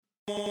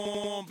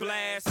on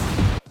blast.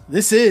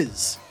 This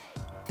is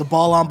the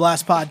Ball on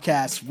Blast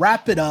podcast.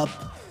 Wrap it up.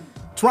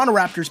 Toronto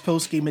Raptors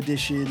post-game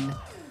edition.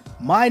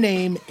 My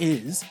name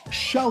is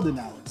Sheldon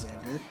Alexander.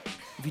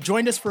 If you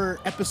joined us for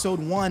episode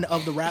 1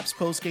 of the Raps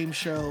post-game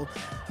show,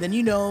 then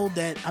you know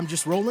that I'm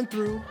just rolling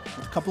through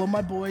with a couple of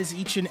my boys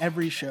each and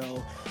every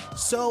show.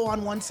 So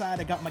on one side,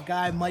 I got my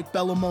guy Mike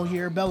Bellamo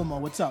here. Bellamo,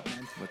 what's up,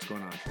 man? What's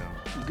going on, Sheldon?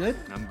 You good?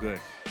 I'm good.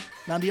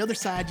 Now on the other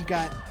side, you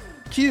got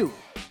Q.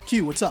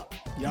 Q, what's up?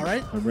 You all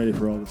right? I'm ready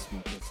for all the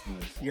smoke. Let's do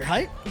this. You're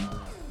hype?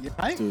 You're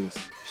hype? Let's do this.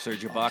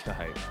 Serge Ibaka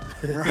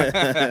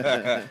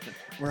hype.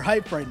 We're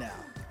hype right now.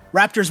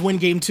 Raptors win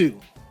game 2.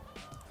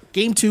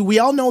 Game 2, we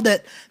all know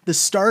that the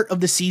start of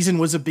the season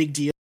was a big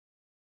deal.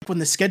 When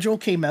the schedule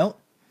came out,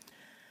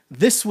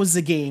 this was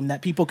the game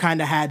that people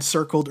kind of had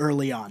circled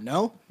early on,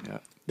 no? Yeah.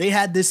 They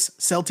had this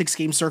Celtics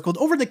game circled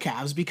over the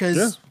Cavs because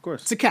of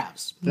course. it's the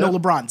Cavs. No Yeah.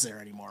 LeBron's there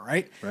anymore,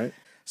 right? Right?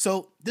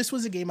 So this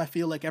was a game I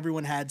feel like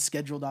everyone had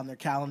scheduled on their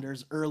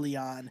calendars early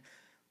on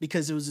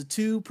because it was the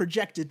two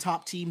projected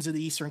top teams of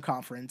the Eastern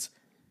Conference,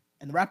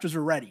 and the Raptors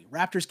were ready.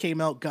 Raptors came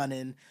out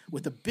gunning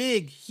with a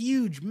big,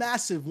 huge,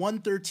 massive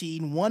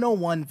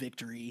 113-101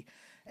 victory.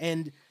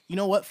 And you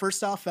know what?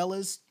 First off,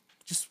 fellas,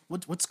 just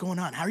what's going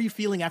on? How are you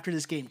feeling after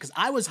this game? Because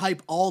I was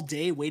hype all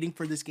day waiting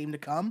for this game to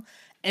come,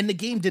 and the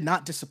game did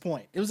not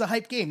disappoint. It was a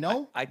hype game,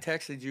 no? I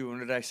texted you. What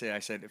did I say? I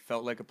said it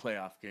felt like a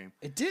playoff game.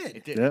 It did.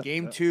 It did. Yeah.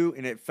 Game 2,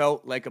 and it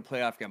felt like a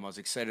playoff game. I was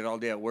excited all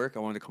day at work. I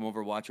wanted to come over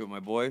and watch it with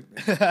my boy.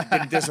 It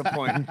didn't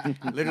disappoint.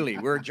 Literally,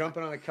 we were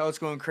jumping on the couch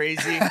going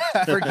crazy.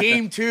 For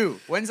game 2,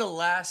 when's the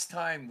last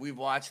time we've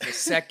watched the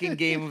second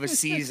game of a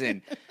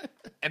season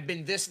and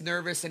been this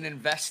nervous and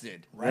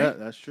invested? Right? Yeah,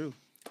 that's true.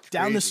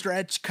 Down the Crazy.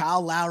 stretch,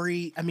 Kyle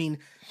Lowry. I mean,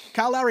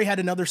 Kyle Lowry had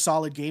another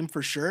solid game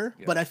for sure,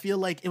 but I feel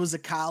like it was the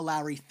Kyle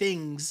Lowry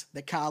things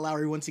that Kyle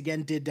Lowry once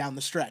again did down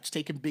the stretch,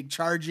 taking big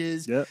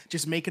charges, Yep.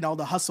 just making all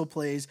the hustle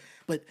plays.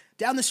 But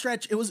down the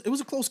stretch, it was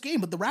a close game.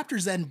 But the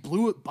Raptors then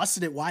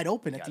busted it wide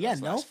open at the those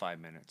end. No, last 5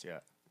 minutes, yeah.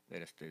 They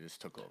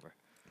just took over.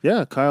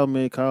 Yeah,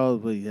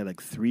 he had like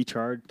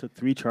took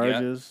 3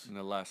 charges. Yeah, in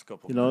the last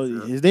couple. You know,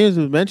 months, his name was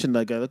mentioned.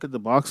 Like I look at the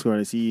box score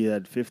and I see he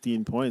had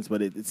 15 points,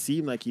 but it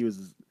seemed like he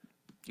was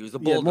he was the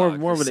he had bulldog.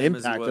 more of an same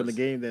as he impact on the was.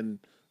 game than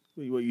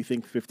what you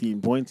think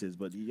 15 points is.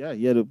 But yeah,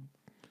 he had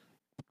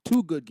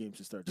 2 good games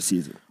to start the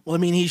season. well, I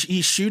mean,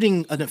 he's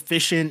shooting an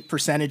efficient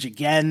percentage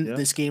again. Yeah.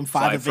 This game,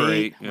 5 5 of for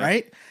 8, 8, yeah.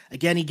 right?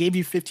 Again, he gave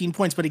you 15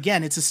 points, but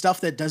again, it's the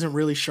stuff that doesn't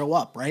really show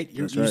up, right?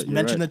 That's You right, you're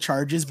mentioned right. the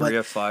charges, but 3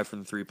 of 5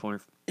 from the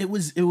 3-point. it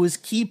was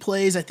key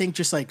plays. I think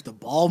just like the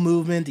ball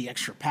movement, the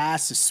extra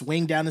pass, the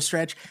swing down the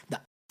stretch,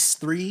 the ice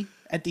 3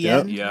 at the Yep.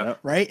 end, Yeah.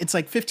 right? It's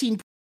like 15.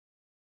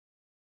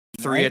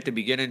 3 right? at the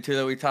beginning too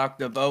that we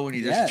talked about when he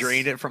Yes. just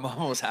drained it from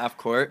almost half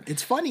court.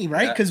 It's funny,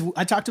 right? Yeah. Because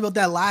I talked about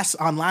that last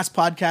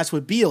podcast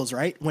with Beals,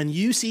 right? When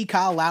you see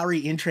Kyle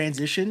Lowry in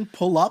transition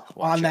pull up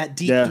Watch on out. that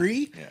deep Yeah.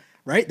 3, Yeah.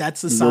 right? That's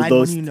the sign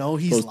when you know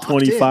he's those locked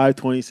 25,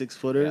 26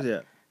 footers. Yeah.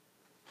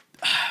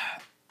 Yeah.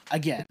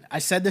 Again, I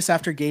said this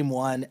after game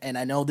 1, and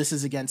I know this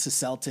is against the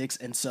Celtics,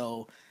 and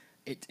so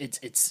it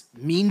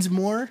means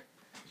more.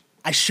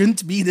 I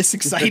shouldn't be this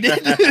excited.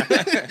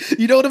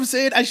 You know what I'm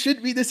saying? I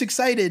shouldn't be this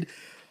excited.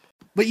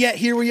 But yet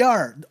here we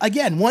are.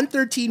 Again,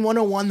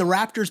 113-101. The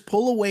Raptors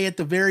pull away at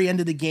the very end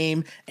of the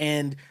game.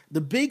 And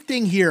the big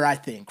thing here, I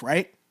think,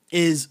 right,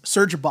 is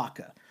Serge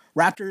Ibaka.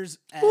 Raptors,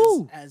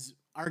 as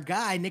our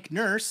guy, Nick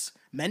Nurse,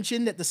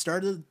 mentioned at the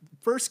start of the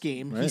first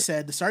game, he Right.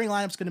 said the starting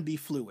lineup's going to be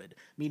fluid,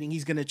 meaning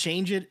he's going to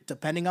change it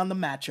depending on the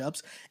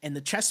matchups. And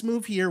the chess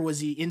move here was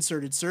he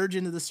inserted Serge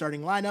into the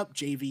starting lineup,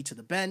 JV to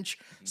the bench.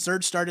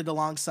 Serge started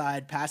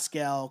alongside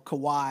Pascal,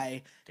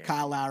 Kawhi,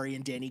 Kyle Lowry,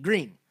 and Danny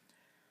Green.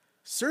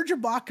 Serge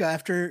Ibaka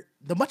after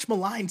the much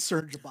maligned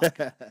Serge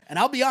Ibaka. And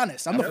I'll be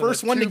honest, I'm the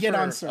first one to get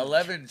on Serge.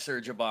 11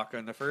 Serge Ibaka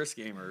in the first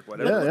game or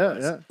whatever. Yeah, it yeah,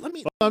 was. yeah. Let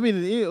me Well, I mean,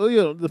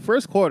 the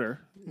first quarter.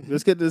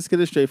 Let's get this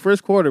straight.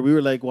 First quarter, we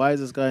were like, "Why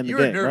is this guy in the You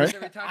were game?" nervous Right?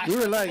 every time. We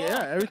were like,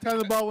 "Yeah." Every time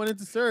the ball went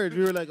into Surge,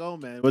 we were like, "Oh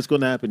man, what's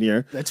going to happen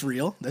here?" That's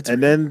real. That's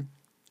And real. then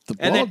the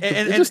ball And then-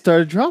 and- it just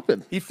started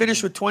dropping. He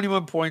finished with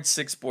 21 points,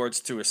 6 boards,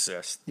 2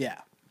 assists. Yeah.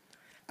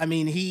 I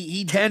mean,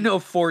 he 10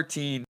 of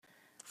 14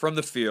 from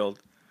the field.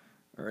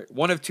 All right,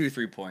 1 of 2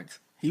 3-points.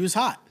 he was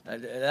hot.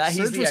 He's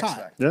Serge the was X hot.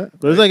 factor. Yeah,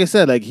 but it's like I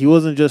said, like he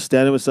wasn't just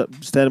standing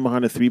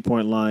behind a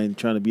 3-point line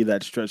trying to be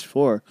that stretch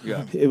 4.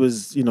 Yeah. It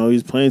was he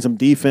was playing some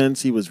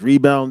defense. He was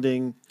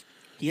rebounding.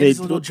 He had his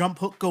They- little jump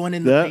hook going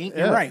in the Yeah, paint.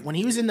 You're yeah. right. When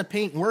he was in the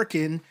paint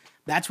working,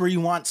 that's where you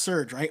want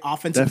Serge, right?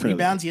 Offensive Definitely.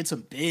 rebounds. He had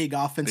some big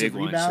offensive Big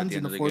ones at rebounds the in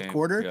end the of the fourth game.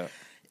 quarter. Yeah.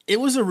 It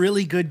was a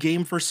really good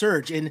game for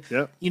Serge. And,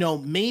 Yep.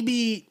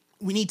 maybe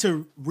we need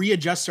to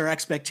readjust our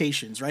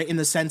expectations, right? In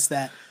the sense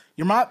that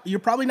you're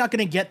probably not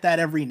going to get that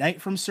every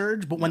night from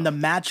Serge, but when the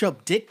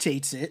matchup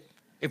dictates it,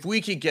 If we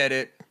could get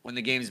it when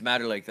the games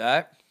matter like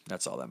that,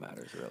 that's all that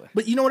matters, really.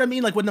 but you know what I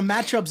mean? Like when the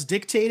matchups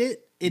dictate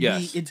it,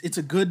 Yes. it's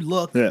a good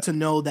look Yeah. to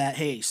know that,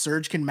 hey,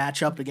 Serge can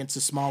match up against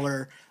a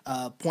smaller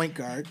point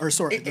guard, or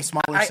the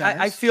smaller I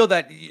centers. feel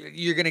that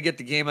you're going to get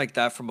the game like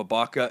that from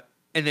Ibaka,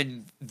 and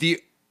then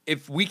the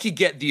if we could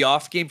get the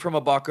off game from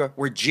Ibaka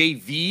where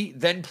JV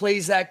then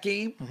plays that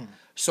game,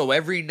 so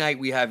every night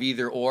we have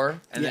either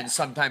or, and Yeah. then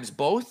sometimes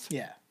both,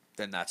 Yeah.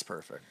 then that's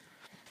perfect.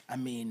 I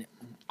mean,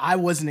 I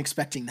wasn't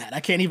expecting that. I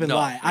can't even No,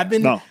 lie.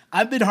 yeah.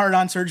 I've been hard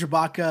on Serge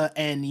Ibaka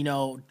and, you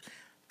know,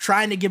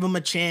 trying to give him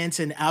a chance,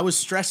 and I was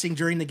stressing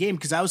during the game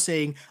because I was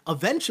saying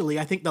eventually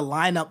I think the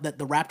lineup that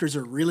the Raptors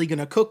are really going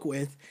to cook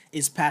with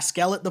is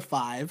Pascal at the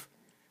 5,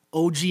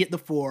 OG at the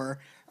 4.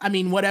 I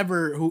mean,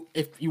 whatever,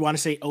 if you want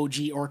to say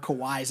OG or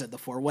Kawhi's at the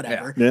 4,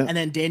 whatever. Yeah. And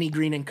then Danny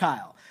Green and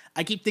Kyle.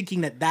 I keep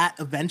thinking that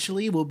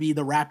eventually will be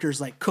the Raptors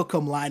like cook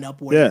 'em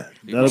lineup where Yeah,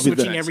 you're that'll be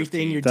switching the-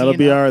 everything. You're That'll D'ing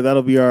be up.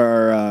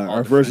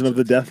 our version of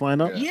the death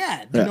lineup.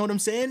 Yeah, do you know what I'm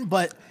saying?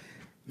 But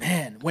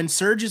man, when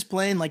Serge is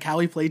playing like how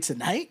he played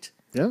tonight,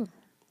 Yeah.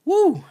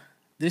 woo,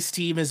 this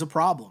team is a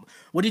problem.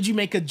 What did you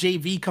make of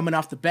JV coming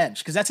off the bench?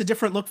 Because that's a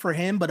different look for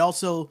him, but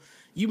also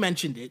you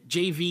mentioned it.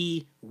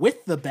 JV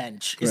with the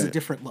bench is a Right.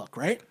 different look,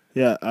 right?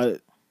 Yeah,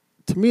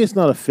 to me, it's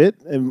not a fit.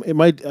 It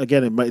might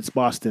it's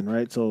Boston,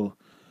 right? So,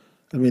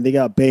 I mean, they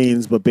got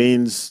Baines, but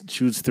Baines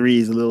shoots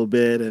threes a little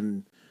bit,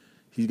 and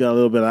he's got a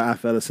little bit of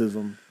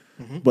athleticism.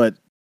 But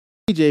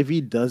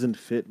JV doesn't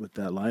fit with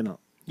that lineup.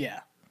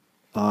 Yeah.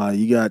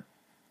 You got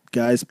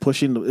guys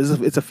pushing.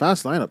 It's a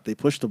fast lineup. They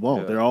push the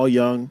ball. They're all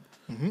young.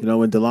 You know,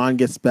 when DeLon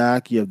gets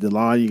back, you have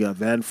DeLon. You got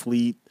Van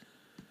Fleet.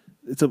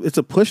 It's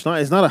a push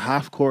line. It's not a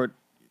half court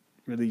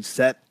really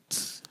set.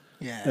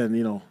 Yeah.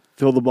 And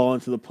throw the ball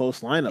into the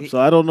post lineup. So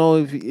I don't know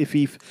if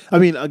he. I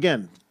mean,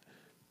 again,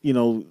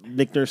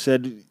 Nick Nurse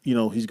said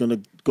he's going to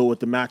go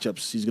with the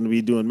matchups. He's going to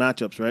be doing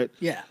matchups, right?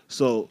 Yeah.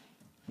 So,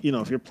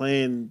 if you're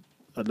playing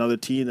another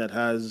team that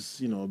has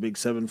a big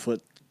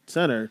 7-foot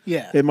center,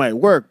 Yeah. it might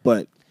work.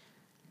 But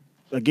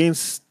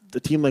against a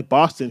team like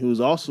Boston, who's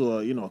also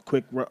a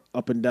quick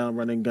up and down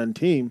running gun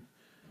team,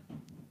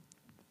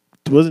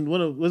 it wasn't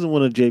one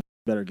of Jay's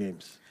better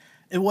games.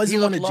 It wasn't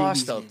He one looked of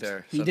lost JV's out games.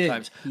 there He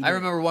sometimes. did. He I did.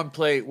 remember one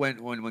play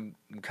when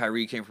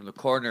Kyrie came from the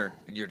corner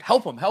and you'd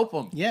help him.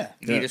 Yeah.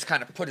 And he Yeah. just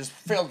kind of put his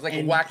field like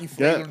And- a wacky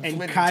flail and and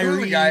flip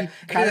Kyrie- the guy. And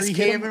he Kyrie just hit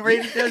came him. and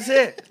right, that's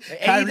it. And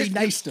he Kyrie just-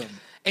 niced him.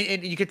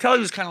 And you could tell he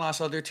was kind of lost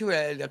out there too.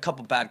 Had a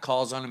couple bad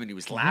calls on him and he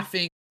was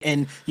laughing.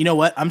 And you know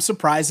what? I'm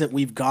surprised that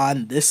we've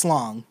gone this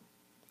long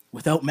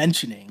without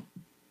mentioning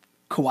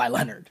Kawhi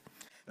Leonard.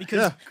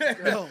 Because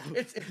yo,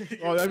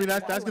 Oh, I mean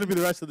that's going to be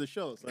the rest of the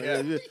show. So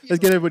let's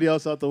get everybody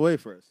else out the way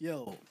first.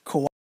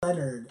 Kawhi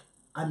Leonard,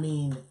 I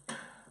mean,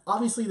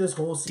 obviously this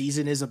whole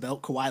season is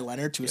about Kawhi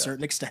Leonard to a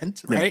certain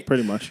extent, Yeah, right?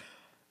 pretty much.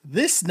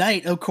 This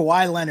night of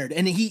Kawhi Leonard,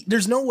 and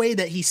there's no way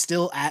that he's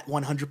still at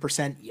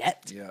 100%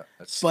 yet. Yeah,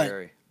 that's But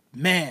scary.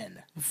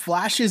 man,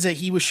 flashes that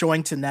he was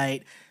showing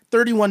tonight,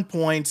 31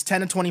 points,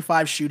 10 and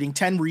 25 shooting,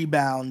 10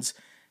 rebounds.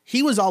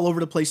 He was all over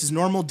the place, his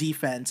normal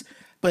defense.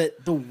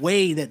 But the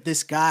way that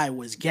this guy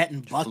was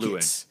getting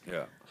buckets,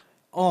 Yeah.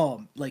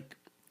 like,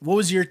 what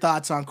was your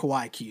thoughts on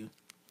Kawhi, Q?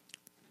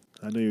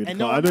 I knew you were And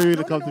going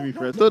to come to me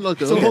first. No,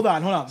 So hold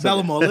on.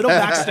 Bellamo, a little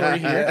backstory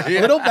here.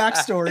 A little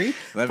backstory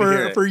Let me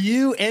hear it. for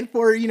you and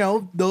for,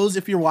 those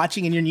if you're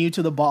watching and you're new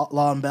to the Ball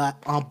on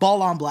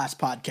Blast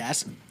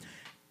podcast.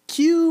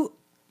 Q,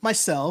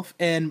 myself,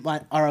 and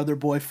our other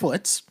boy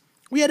Foots,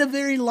 we had a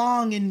very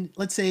long and,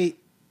 let's say,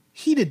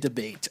 heated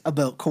debate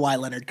about Kawhi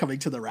Leonard coming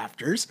to the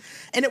Raptors.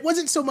 And it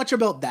wasn't so much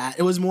about that.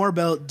 It was more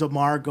about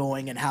DeMar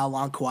going and how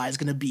long Kawhi is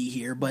going to be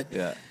here. But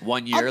Yeah.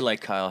 1 year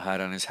like Kyle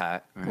had on his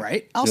hat.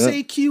 right? I'll Yeah.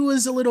 say Q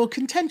was a little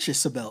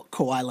contentious about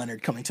Kawhi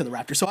Leonard coming to the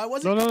Raptors, so I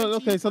wasn't. No. coming to you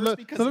Okay, so first let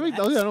because me of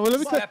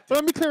that.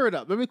 let me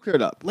clear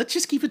it up. Let's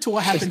just keep it to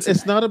what happens.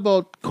 It's not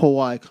about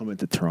Kawhi coming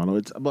to Toronto.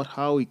 It's about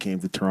how he came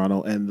to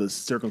Toronto and the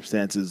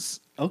circumstances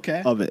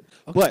Okay. of it.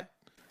 But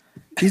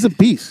he's a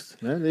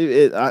beast, man.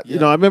 I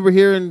remember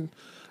hearing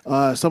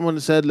someone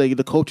said, like,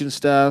 the coaching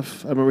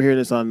staff. I remember hearing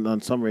this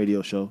on some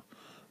radio show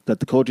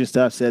that the coaching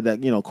staff said that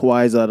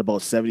Kawhi's at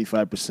about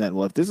 75%.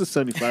 Well, if this is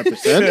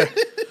 75%,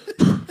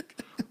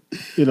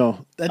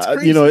 That's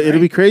crazy, it'll right?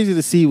 be crazy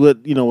to see what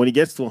when he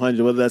gets to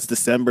 100. Whether that's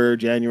December,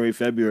 January,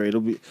 February,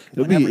 it'll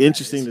Whenever be that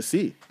interesting is. to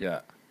see.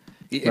 Yeah.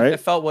 Right? It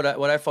felt what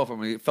I felt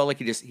from him. It felt like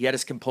he had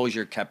his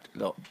composure kept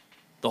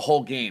the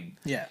whole game.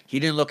 Yeah. He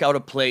didn't look out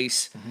of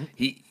place.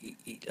 He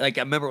like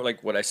I remember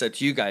like what I said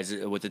to you guys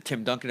with the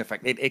Tim Duncan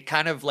effect. It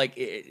kind of like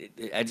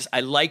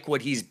I like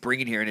what he's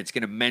bringing here, and it's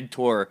going to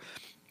mentor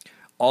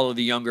all of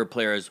the younger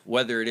players,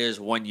 whether it is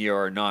 1 year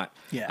or not.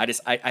 Yeah.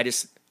 I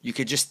just you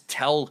could just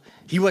tell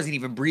he wasn't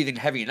even breathing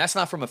heavy, and that's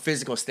not from a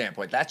physical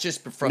standpoint. That's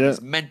just from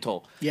his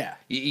mental. Yeah.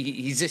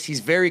 He's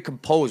very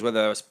composed,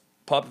 whether it was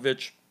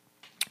Popovich,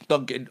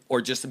 Duncan,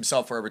 or just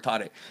himself, whoever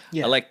taught it.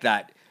 Yeah. I like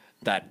that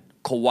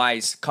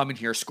Kawhi's coming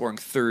here scoring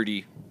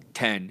 30,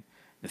 10,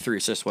 the 3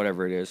 assists,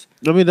 whatever it is.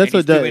 I mean, that's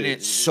and he's what doing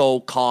it so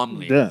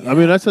calmly. Yeah, I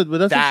mean that's what you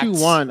That's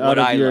want what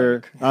I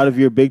like. out of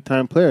your big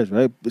time players,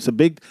 right? It's a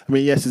big. I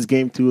mean, yes, it's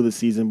game 2 of the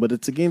season, but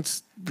it's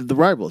against the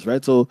rivals,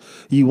 right? So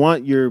you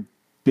want your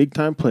big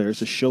time players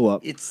to show up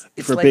It's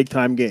for like big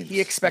time games. He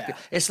expected.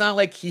 It's not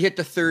like he hit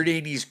the 30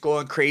 and he's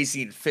going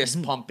crazy and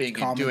fist pumping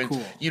Calm and and doing.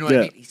 cool. You know what I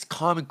Yeah. mean? He's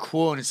calm and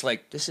cool, and it's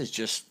like this is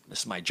just this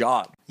is my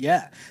job.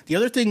 Yeah. The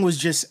other thing was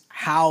just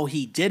how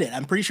he did it.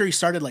 I'm pretty sure he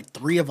started like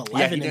 3 of 11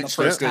 he in didn't the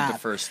start first good the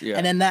half. first, yeah.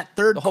 And then that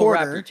third The whole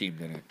quarter, Raptor team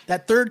didn't.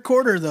 that third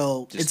quarter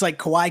though, it's like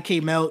Kawhi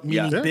came out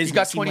meaning business. He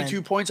got went-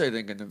 22 points, I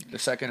think, in the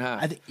second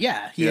half. I think he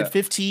Yeah. had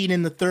 15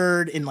 in the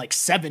third in like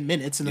 7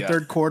 minutes in the Yeah.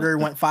 third quarter,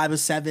 went 5 of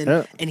 7,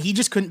 Yeah. and he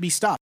just couldn't be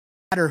stopped.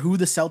 No matter who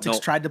the Celtics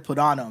Nope. tried to put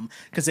on him,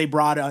 because they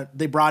brought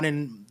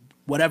in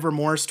whatever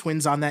Morris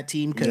twins on that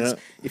team. Because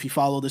if you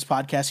follow this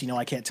podcast, you know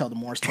I can't tell the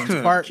Morris twins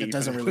apart. It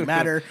doesn't really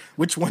matter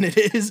which one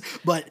it is.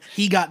 But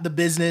he got the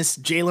business.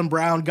 Jaylen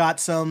Brown got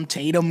some.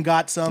 Tatum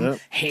got some. Yep.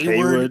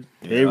 Hayward.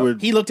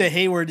 Hayward. He looked at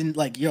Hayward and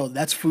like, yo,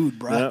 that's food,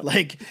 bro. Yep.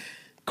 Like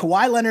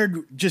Kawhi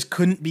Leonard just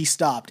couldn't be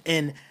stopped.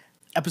 And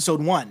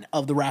episode 1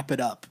 of the Wrap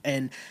It Up,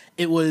 and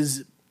it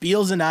was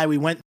Beals and I. We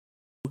went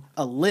through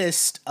a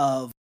list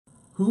of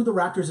who the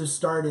Raptors have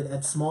started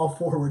at small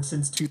forward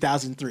since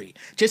 2003.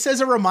 Just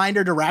as a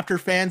reminder to Raptor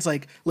fans,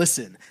 like,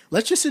 listen,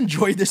 let's just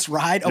enjoy this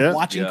ride of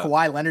watching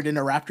Kawhi Leonard in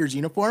a Raptors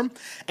uniform.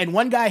 And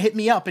one guy hit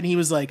me up and he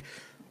was like,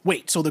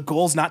 wait, so the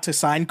goal's not to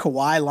sign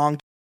Kawhi long term?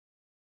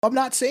 I'm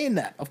not saying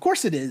that. Of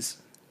course it is.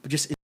 But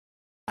just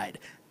ride.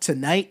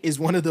 Tonight is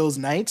one of those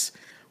nights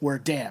where,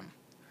 damn,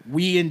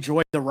 we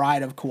enjoy the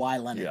ride of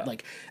Kawhi Leonard. Yeah.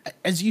 Like,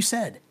 as you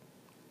said,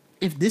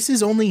 if this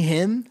is only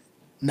him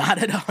not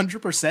at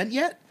 100%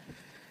 yet,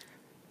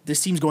 this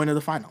team's going to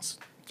the finals.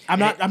 I'm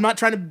not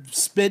trying to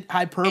spit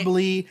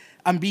hyperbole.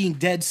 I'm being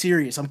dead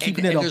serious. I'm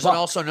keeping it a there's buck.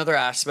 also another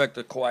aspect,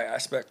 the Kawhi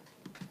aspect,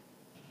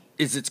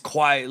 is it's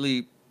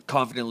quietly,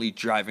 confidently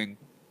driving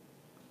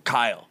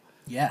Kyle.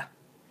 Yeah.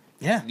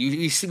 Yeah.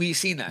 We've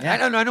seen that. Yeah.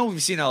 I know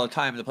we've seen it all the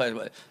time in the players,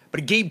 but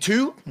in game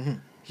 2,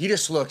 he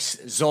just looks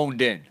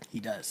zoned in.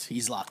 He does.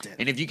 He's locked in.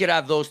 And if you could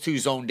have those two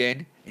zoned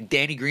in, and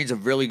Danny Green's a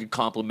really good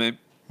compliment,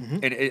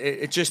 and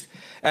it just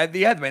at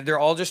the end, man, they're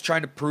all just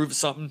trying to prove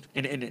something,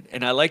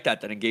 and I like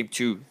that in game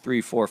 2, 3,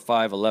 4,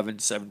 5, 11,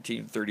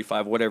 17,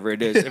 35, whatever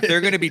it is, if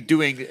they're going to be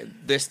doing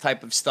this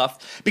type of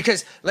stuff,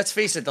 because let's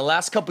face it, the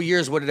last couple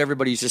years, what did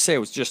everybody used to say? It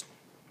was just,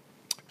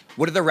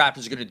 what are the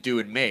Raptors going to do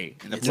in May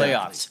in the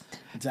playoffs?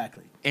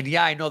 Exactly. And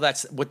yeah, I know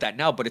that's with that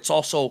now, but it's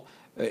also,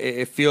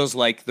 it feels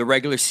like the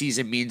regular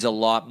season means a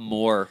lot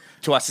more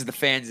to us as the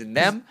fans and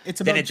them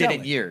than it did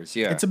in years.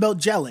 Yeah, it's about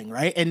gelling,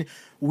 right? And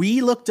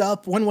we looked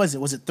up, when was it?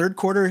 Was it third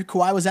quarter?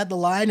 Kawhi was at the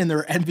line and there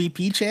were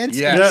MVP chants.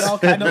 Yeah, we all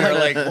kind of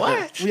like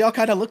what? We all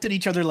kind of looked at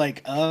each other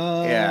like,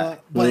 yeah,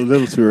 but a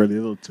little too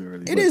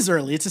early. It is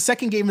early. It's the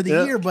second game of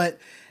the year, but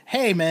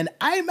hey, man,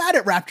 I'm mad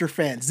at Raptor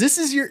fans. This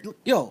is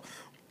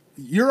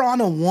you're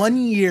on a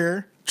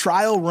 1-year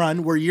trial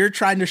run where you're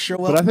trying to show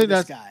up. But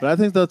I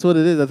think that's what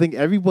it is. I think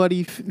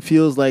everybody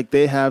feels like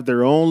they have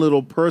their own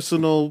little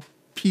personal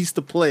piece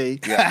to play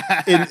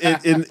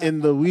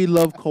in the we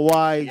love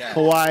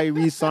Kawhi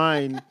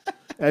re-sign.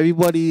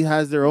 Everybody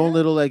has their own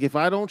little, like, if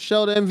I don't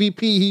shout MVP,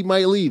 he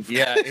might leave.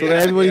 Yeah. So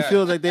that everybody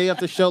feels like they have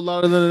to shout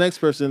louder than the next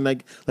person,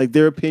 like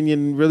their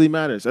opinion really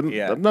matters. I'm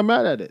not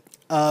mad at it.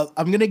 I'm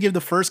going to give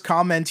the first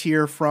comment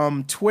here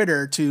from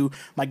Twitter to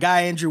my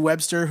guy, Andrew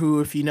Webster, who,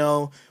 if you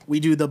know, we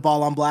do the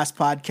Ball on Blast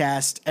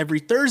podcast every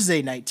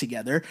Thursday night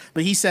together.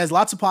 But he says,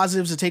 lots of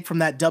positives to take from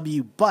that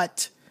W,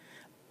 but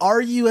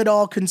are you at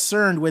all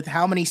concerned with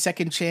how many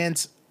second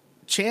chance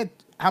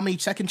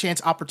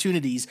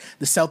opportunities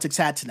the Celtics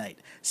had tonight?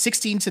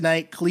 16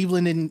 tonight.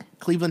 Cleveland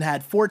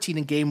had 14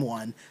 in game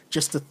 1.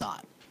 Just a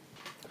thought.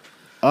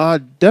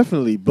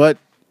 Definitely. But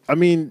I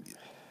mean,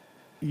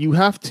 you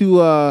have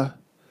to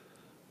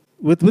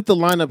with the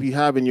lineup you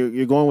have, and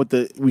you're going with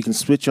we can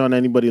switch on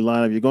anybody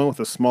lineup. You're going with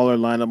a smaller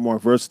lineup, more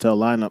versatile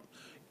lineup.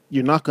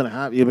 You're not going to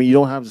have. I mean, you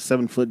don't have the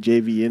 7-foot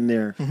JV in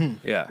there,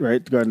 yeah,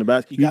 right, guarding the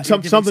basket. You're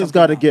Something's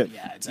got to give.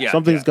 Yeah, exactly.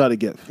 Something's got to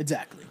give.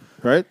 Exactly.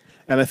 Right.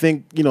 And I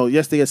think,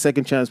 yes, they get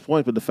second chance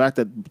points, but the fact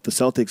that the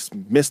Celtics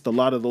missed a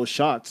lot of those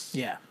shots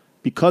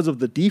because of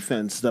the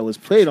defense that was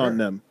played on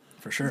them.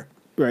 For sure.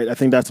 Right. I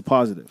think that's a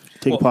positive.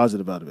 Take a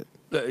positive out of it.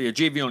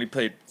 JV only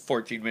played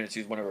 14 minutes.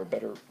 He's one of our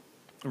better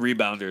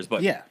rebounders.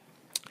 But yeah.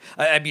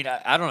 I mean,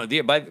 I don't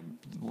know.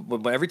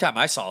 But every time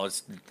I saw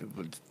it,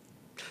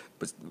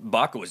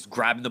 Baca was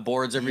grabbing the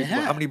boards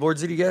how many boards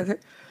did he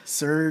get?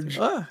 Serge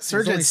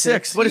Serge had had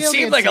 6, but it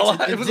seemed like a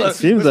lot. It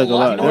seems like a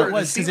lot. You know it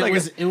was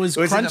because it was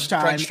crunch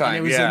time, and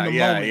it was in the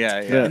moment.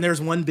 Yeah. And there's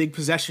one big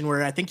possession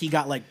where I think he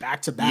got like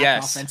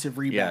back-to-back offensive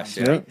rebounds.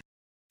 Yes, right?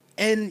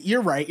 And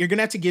you're right. You're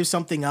gonna have to give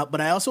something up,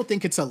 but I also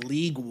think it's a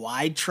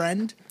league-wide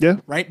trend. Yeah.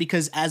 Right,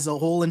 because as the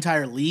whole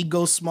entire league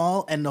goes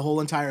small, and the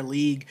whole entire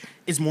league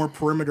is more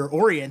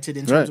perimeter-oriented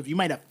in terms of you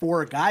might have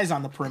 4 guys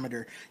on the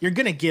perimeter, you're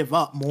gonna give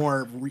up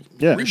more.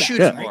 We're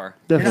shooting more,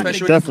 Definitely.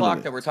 especially with the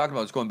clock that we're talking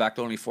about is going back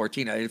to only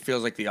 14. It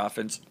feels like the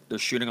offense they're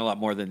shooting a lot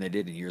more than they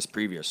did in years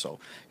previous, so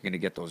you're gonna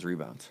get those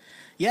rebounds.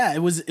 Yeah, it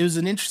was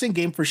an interesting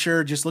game for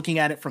sure, just looking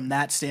at it from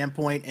that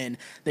standpoint, and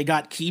they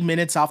got key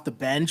minutes off the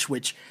bench,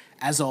 which,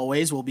 as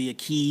always, will be a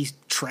key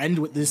trend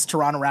with this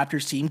Toronto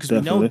Raptors team because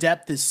we know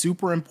depth is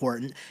super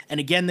important. And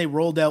again, they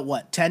rolled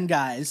out, 10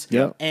 guys?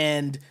 Yeah.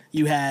 And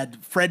you had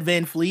Fred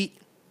VanVleet.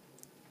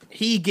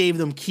 He gave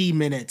them key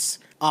minutes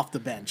off the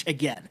bench.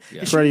 Again, Yeah.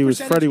 The Freddie shooting was-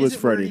 percentage Freddie was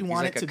isn't where Freddie. you He's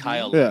want like it a to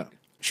Kyle. be. Yeah.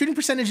 Shooting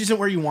percentage isn't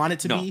where you want it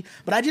to No. be,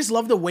 but I just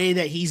love the way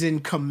that he's in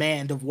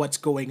command of what's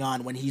going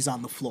on when he's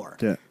on the floor.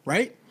 Yeah.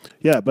 Right?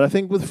 Yeah, but I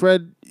think with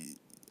Fred,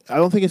 I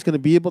don't think it's going to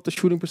be about the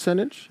shooting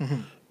percentage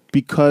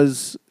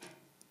because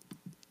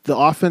the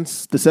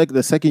offense, the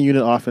second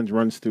unit offense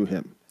runs through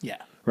him, Yeah.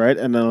 right?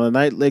 And on a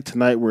night like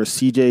tonight where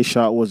CJ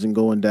shot wasn't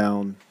going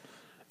down,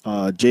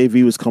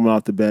 JV was coming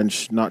off the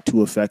bench, not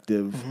too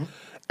effective.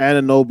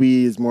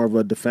 Anunoby is more of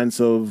a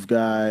defensive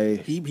guy.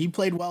 He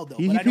played well though.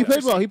 He but I know what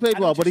played you're well. He saying. played I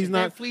know well, what but you're he's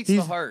saying. not. Fleet's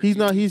the heart. He's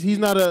not. It's He's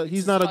not a. his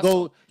He's not a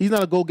hustle. go. He's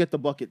not a go get the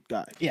bucket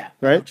guy. Yeah, I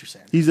know Right. what you're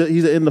saying. He's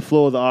a in the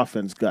flow of the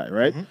offense guy.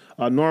 Right.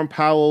 Norm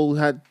Powell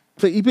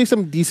he played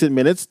some decent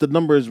minutes. The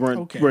numbers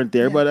weren't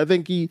there, Yeah. but I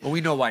think he. Well,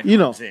 we know why You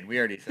know. Norm's in. We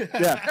already said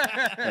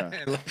that.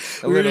 Yeah.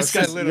 We were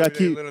discussing- You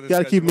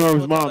gotta keep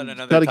Norm's mom.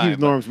 Gotta keep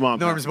Norm's mom.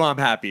 Norm's mom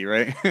happy,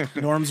 right?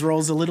 Norm's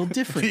role's a little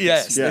different.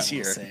 Yes, this this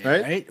year, year, say,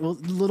 right? right? Well,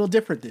 a little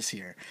different this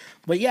year.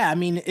 But yeah, I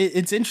mean,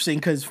 it's interesting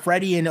because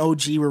Freddie and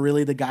OG were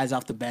really the guys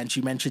off the bench.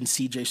 You mentioned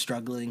CJ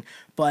struggling,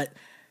 but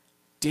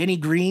Danny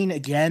Green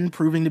again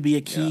proving to be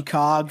a key Yeah.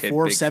 cog, Hit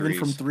 4 of big 7 threes.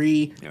 from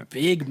 3, Yeah.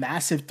 big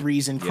massive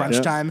threes in crunch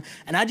Yeah. time,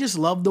 and I just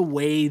love the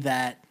way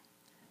that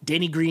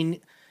Danny Green,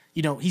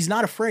 he's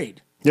not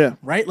afraid. Yeah.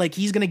 Right, like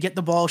he's gonna get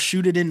the ball,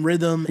 shoot it in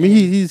rhythm. I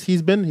mean,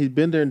 he's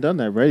been there and done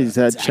that, right? He's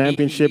had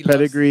championship He loves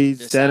pedigree,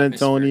 this San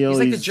atmosphere. Antonio.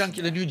 He's like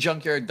the new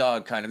junkyard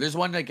dog kind of. There's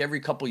one like every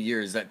couple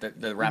years that the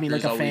Raptors I mean,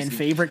 like a always fan need-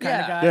 favorite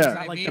kind of guy. Yeah. He's I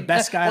not like mean, the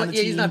best guy on the yeah,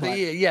 team. He's not but-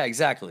 yeah,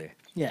 exactly.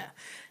 Yeah,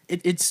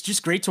 it's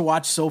just great to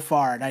watch so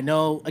far, and I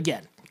know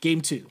again, game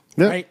 2,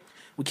 Yeah. right?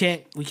 We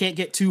can't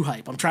get too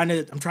hype. I'm trying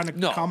to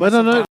No. calm But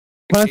no, myself no. down.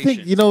 But I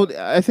think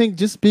I think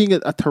just being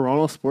a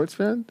Toronto sports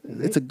fan,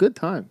 it's a good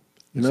time.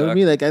 You know what I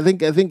mean? Like I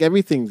think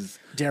everything's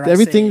Dare I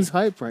everything's say-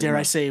 hype right Dare now.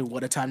 I say,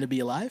 what a time to be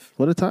alive?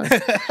 What a time!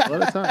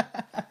 What a time!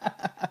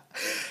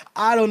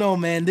 I don't know,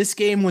 man. This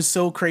game was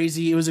so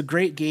crazy. It was a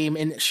great game,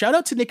 and shout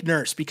out to Nick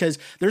Nurse because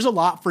there's a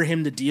lot for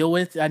him to deal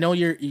with. I know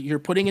you're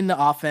putting in the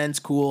offense,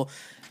 cool.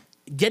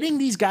 Getting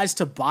these guys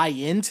to buy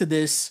into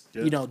this,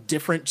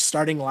 different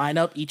starting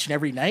lineup each and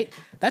every night,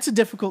 that's a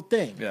difficult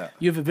thing. Yeah.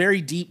 You have a very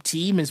deep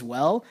team as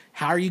well.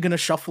 How are you going to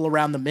shuffle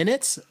around the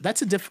minutes?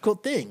 That's a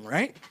difficult thing,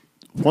 right?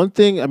 One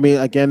thing, I mean,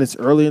 again, it's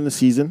early in the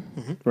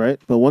season, right?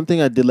 But one thing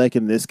I did like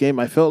in this game,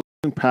 I felt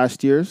in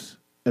past years,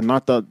 and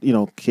not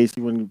that Casey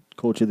won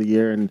Coach of the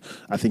Year, and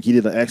I think he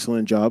did an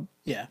excellent job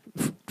Yeah.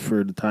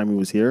 for the time he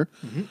was here.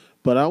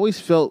 But I always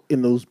felt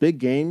in those big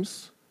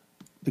games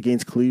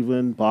against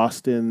Cleveland,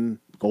 Boston,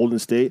 Golden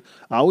State,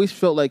 I always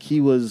felt like he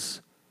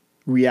was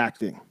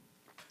reacting,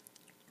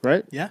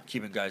 right? Yeah.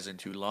 Keeping guys in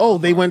too long. Oh,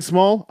 they went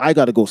small. I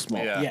got to go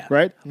small. Yeah. Yeah.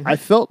 Right. I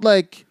felt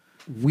like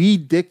we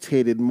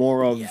dictated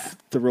more of Yeah.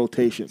 the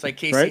rotation. It's like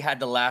Casey right? had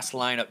the last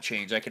lineup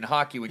change. Like in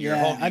hockey, when you're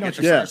Yeah, home, I you know get what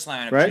the you're first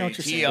saying. lineup Right. I know what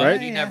change. you're He, saying. uh,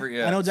 Right? he never.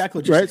 Yeah. I know exactly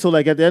what you're right. saying. So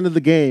like at the end of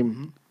the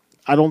game,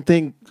 I don't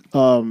think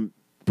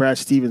Brad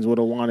Stevens would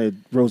have wanted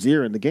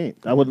Rozier in the game.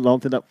 I wouldn't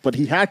want that, but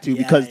he had to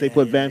because they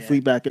put Van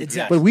Fleet back in.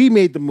 Exactly. But we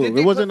made the move. Did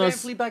they it wasn't put Van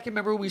us. Fleet back in?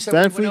 Remember we said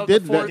Van we went Fleet out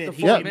did the four, that. the Yeah,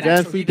 4 Yeah, minutes,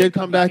 Van so Fleet he did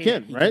come back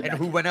in, He right? did. And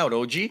who went out?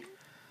 OG?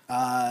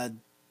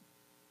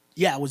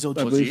 Yeah, it was OG.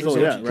 I believe It was so,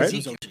 OG. yeah, It right?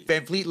 was OG.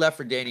 Van Fleet left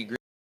for Danny Green.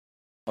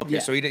 Okay, Yeah.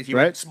 so he Right,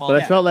 went small. but I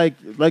Yeah. felt like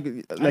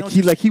what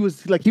he you're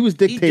was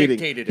dictating.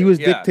 dictated He it, was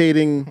yeah.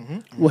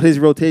 dictating what his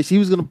rotation. He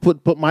was going to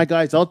put my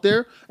guys out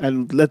there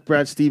and let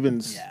Brad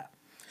Stevens Yeah.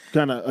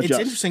 kind of adjust. It's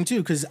interesting too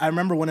because I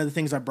remember one of the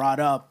things I brought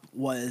up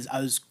was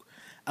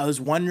I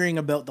was wondering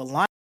about the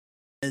line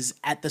is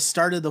at the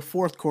start of the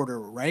fourth quarter,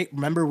 right?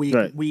 Remember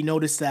Right. we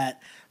noticed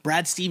that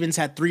Brad Stevens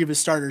had 3 of his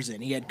starters in.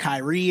 He had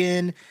Kyrie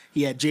in,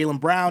 he had Jaylen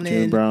Brown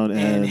in, Brown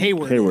and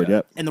Hayward. Hayward, in.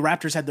 yep. And the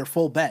Raptors had their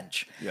full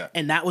bench. Yeah.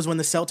 And that was when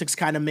the Celtics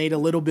kind of made a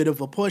little bit of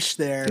a push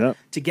there Yep.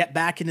 to get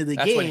back into the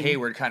That's game. when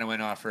Hayward kind of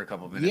went off for a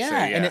couple minutes.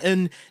 Yeah, there,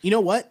 and you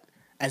know what?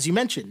 As you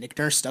mentioned, Nick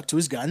Nurse stuck to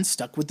his guns,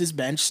 stuck with his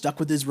bench, stuck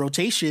with his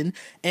rotation,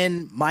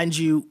 and mind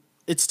you,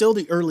 it's still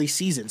the early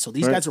season, so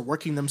these Right. guys are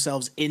working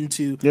themselves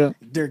into Yeah.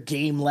 their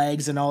game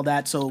legs and all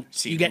that. So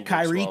See you who get works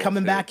Kyrie well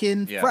coming with back it.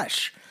 in Yeah.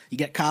 fresh. You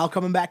get Kyle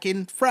coming back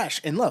in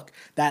fresh, and look,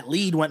 that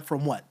lead went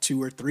from what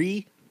 2 or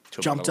 3, To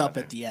jumped about up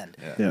 11. at the end.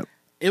 Yeah.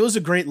 It was a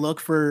great look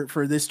for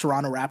this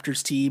Toronto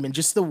Raptors team and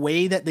just the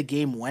way that the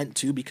game went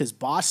too, because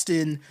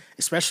Boston,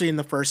 especially in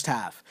the first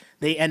half,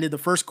 they ended the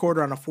first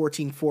quarter on a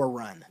 14-4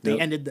 run. They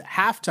Yep. ended the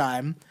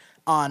halftime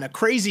on a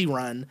crazy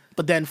run,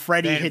 but then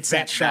Freddie hits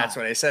that shot. That's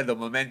what I said. The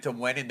momentum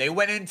went in. They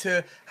went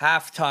into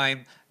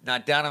halftime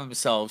not down on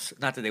themselves.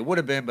 Not that they would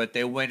have been, but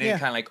they went in Yeah.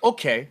 kind of like,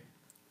 okay,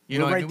 you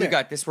We're know, right we there.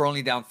 got this. We're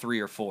only down 3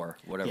 or 4,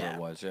 whatever Yeah. it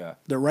was. Yeah.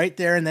 They're right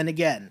there, and then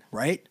again,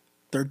 right?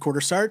 Third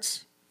quarter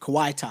starts,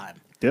 Kawhi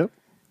time. Yep.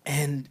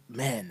 And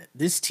man,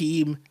 this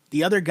team,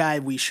 the other guy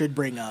we should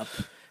bring up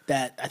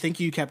that I think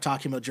you kept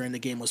talking about during the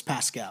game was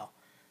Pascal.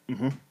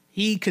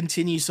 He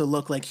continues to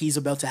look like he's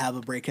about to have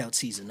a breakout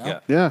season. No?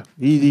 Yeah.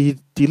 Yeah.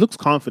 He looks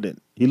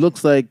confident. He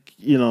looks like,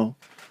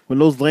 when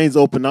those lanes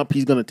open up,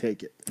 he's going to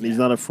take it. And he's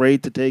not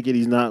afraid to take it.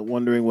 He's not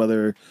wondering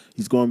whether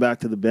he's going back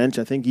to the bench.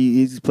 I think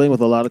he's playing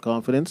with a lot of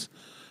confidence.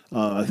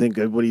 I think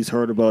everybody's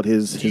heard about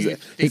his you his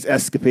think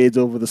escapades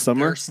over the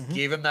summer. Nurse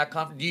gave him that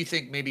confidence. Do you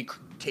think maybe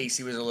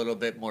Casey was a little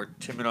bit more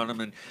timid on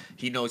him, and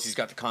he knows he's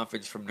got the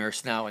confidence from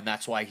Nurse now, and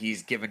that's why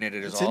he's giving it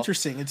his It's all?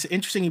 interesting. It's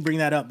interesting you bring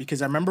that up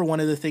because I remember one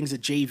of the things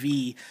that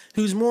JV,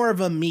 who's more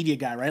of a media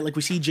guy, right? Like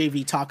we see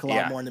JV talk a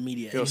lot more in the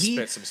media. He'll and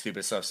spit some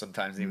stupid stuff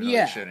sometimes, even though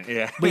Yeah. he shouldn't.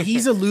 Yeah, But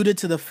he's alluded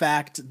to the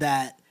fact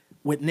that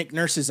with Nick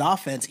Nurse's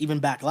offense, even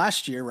back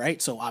last year,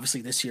 right? So obviously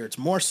this year it's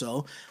more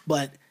so,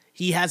 but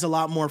he has a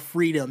lot more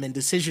freedom in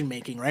decision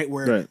making, right?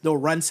 Where Right. they'll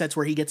run sets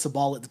where he gets the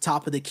ball at the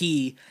top of the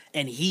key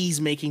and he's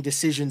making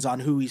decisions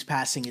on who he's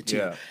passing it to.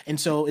 Yeah. And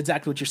so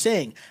exactly what you're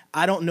saying.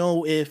 I don't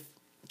know if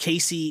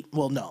Casey,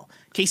 well, no.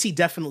 Casey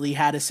definitely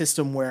had a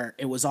system where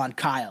it was on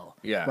Kyle.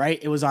 Yeah. Right?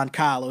 It was on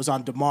Kyle. It was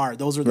on DeMar.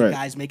 Those are the Right.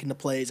 guys making the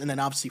plays. And then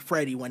obviously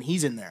Freddie when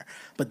he's in there.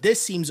 But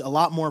this seems a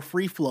lot more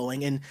free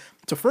flowing. And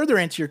to further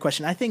answer your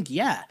question, I think,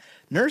 yeah,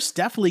 Nurse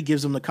definitely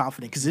gives him the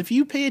confidence. Because if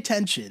you pay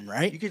attention,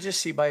 right? you could just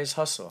see by his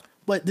hustle.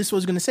 But this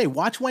was going to say,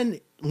 watch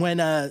when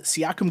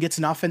Siakam gets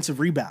an offensive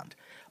rebound.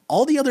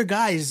 All the other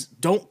guys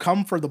don't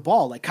come for the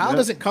ball. Like Kyle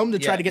doesn't come to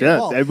try to get Yeah, the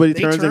ball. everybody They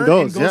turns and turn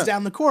goes, yeah.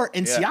 down the court,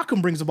 and Yeah.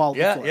 Siakam brings the ball.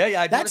 Yeah, to the floor.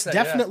 yeah, I That's noticed that,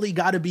 yeah. definitely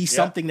got to be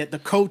something that the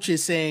coach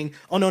is saying.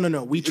 Oh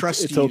no, we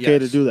trust It's you. okay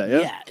to Yes. do that. Yeah,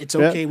 Yeah, it's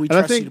okay. We and I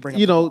trust you think, to bring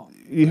up you the know, ball.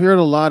 you heard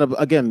a lot of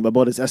again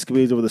about his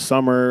escapades over the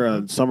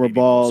summer, summer Maybe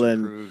ball, most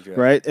and improved, yeah.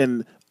 right,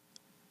 and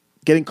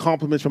getting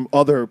compliments from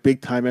other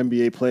big time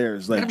NBA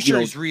players. Like I'm you sure know,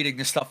 he's reading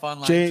the stuff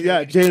online. James- too, yeah,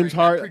 and he's James reading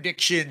Hart-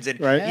 predictions and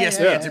Right? ESPN's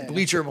Yeah. and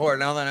Bleacher Report.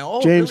 Now then,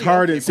 James really?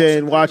 Harden Okay,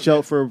 saying, most "Watch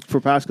improved. out for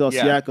Pascal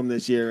Yeah. Siakam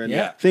this year," and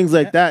Yeah. things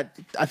like that.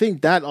 I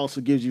think that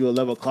also gives you a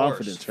level of course.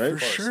 confidence, right? For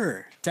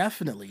sure,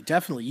 definitely.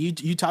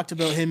 You talked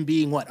about him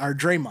being what, our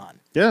Draymond,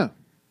 Yeah,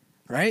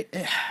 right?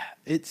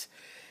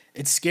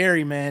 It's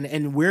scary, man.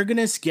 And we're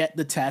gonna get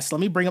the test. Let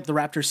me bring up the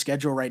Raptors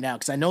schedule right now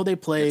because I know they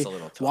play It's a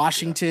little tough,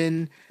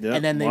 Washington, yeah.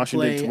 and then they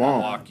Washington play tomorrow.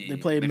 Milwaukee, they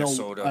play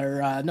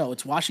Minnesota. no,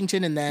 it's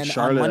Washington, and then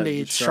Charlotte, on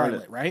Monday it's Charlotte.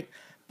 Charlotte, right?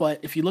 But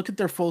if you look at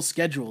their full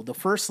schedule, the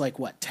first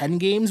 10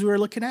 games we were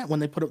looking at when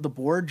they put up the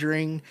board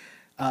during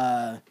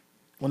the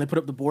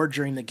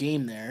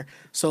game there.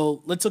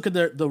 So let's look at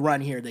the run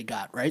here they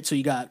got, right? So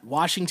you got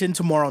Washington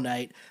tomorrow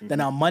night.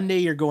 Then on Monday,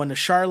 you're going to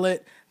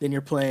Charlotte. Then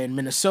you're playing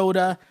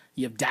Minnesota.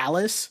 You have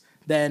Dallas.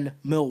 Then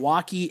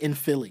Milwaukee and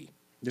Philly.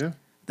 yeah.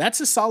 That's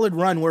a solid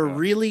run where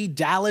really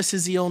Dallas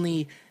is the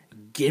only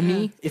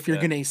gimme, if you're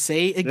going to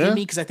say a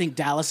gimme, because I think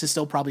Dallas is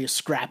still probably a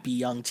scrappy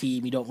young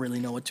team. You don't really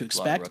know what to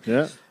expect. rookies.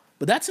 Yeah.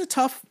 But that's a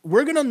tough.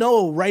 We're going to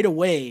know right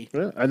away.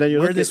 Yeah, and then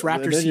you're Where looking, this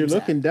Raptors and then you're team's at.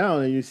 looking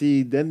down and you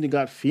see. Then you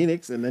got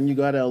Phoenix, and then you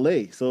got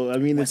LA. So I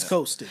mean, West it's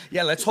Coast.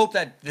 Yeah, let's hope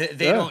that they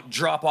Yeah. don't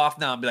drop off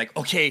now and be like,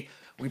 okay,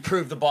 we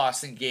proved the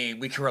Boston game.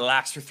 We can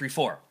relax for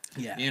 3-4.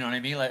 Yeah. You know what I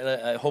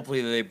mean?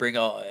 Hopefully they bring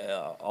out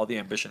all the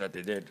ambition that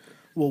they did.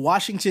 Well,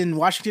 Washington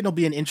will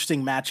be an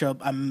interesting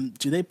matchup.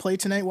 Do they play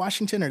tonight,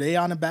 Washington? Are they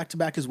on a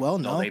back-to-back as well?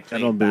 No. They don't played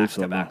believe back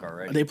so, to back no.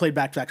 already. They played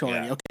back-to-back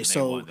already. Yeah, Okay, they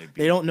so won, they beat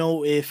they don't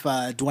know if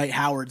Dwight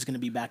Howard's going to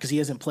be back because he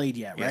hasn't played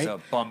yet, He has right?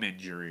 a bum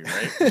injury,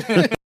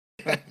 right?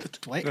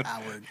 Dwight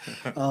Howard.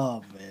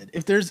 Oh man,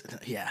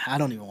 I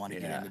don't even want to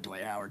get Yeah. into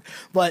Dwight Howard.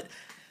 But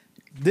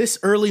this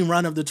early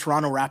run of the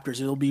Toronto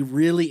Raptors, it'll be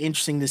really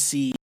interesting to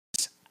see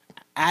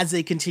as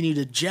they continue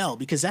to gel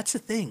because that's the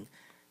thing.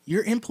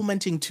 You're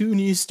implementing two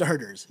new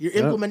starters. You're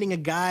implementing a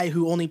guy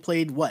who only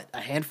played a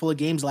handful of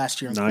games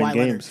last year in 9 Kawhi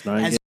games, Leonard 9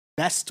 as games. your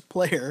best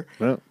player.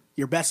 Yeah.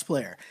 Your best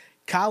player.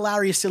 Kyle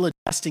Lowry is still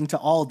adjusting to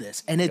all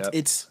this, and Yep.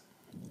 it's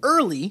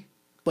early,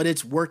 but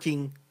it's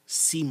working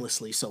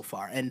seamlessly so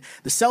far. And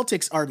the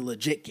Celtics are the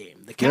legit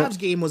game. The Cavs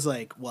game was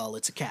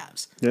it's a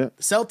Cavs. Yeah.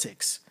 The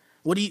Celtics.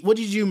 What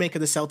did you make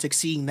of the Celtics?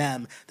 Seeing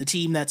them, the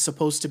team that's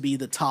supposed to be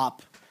the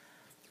top,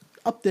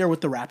 up there with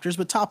the Raptors,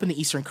 but top in the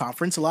Eastern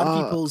Conference. A lot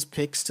of people's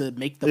picks to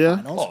make the Yeah.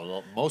 finals. Oh,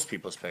 well, most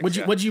people's picks.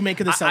 What'd you make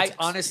of the I Celtics?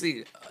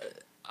 honestly,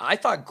 I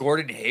thought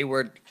Gordon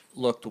Hayward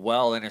looked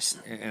well in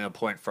a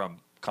point from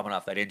coming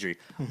off that injury.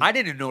 Mm-hmm. I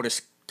didn't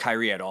notice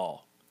Kyrie at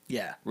all.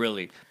 Yeah.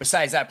 Really,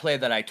 besides that play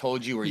that I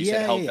told you where you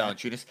said help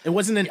Valanciunas. It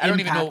wasn't an I don't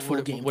even know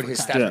impactful game what for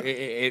his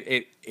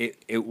Kyrie. stats.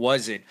 It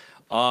wasn't.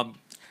 if I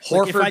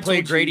Horford told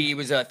played great. you- He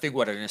was I think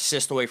an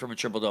assist away from a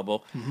triple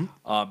double.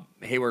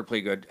 Hayward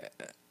played good.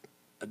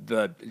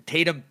 The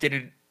Tatum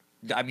didn't.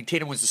 I mean,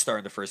 Tatum was the star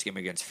in the first game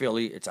against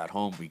Philly. It's at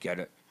home. We get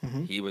it.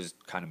 He was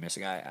kind of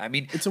missing. I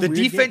mean, It's a the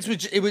weird defense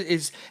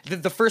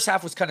game. the first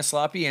half was kind of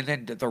sloppy, and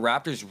then the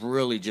Raptors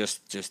really just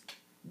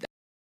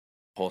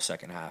whole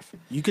second half.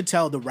 You could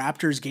tell the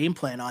Raptors' game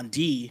plan on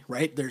D,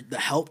 right? The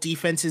help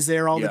defense is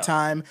there all the Yeah.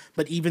 time,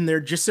 but even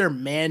their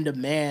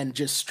man-to-man,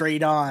 just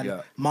straight on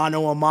Yeah.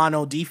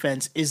 mano-a-mano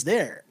defense is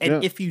there. And Yeah.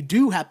 if you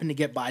do happen to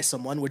get by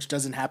someone, which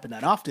doesn't happen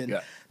that often,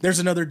 Yeah. there's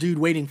another dude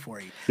waiting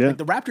for you. Yeah. Like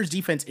the Raptors'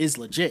 defense is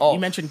legit. Oh. You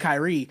mentioned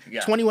Kyrie,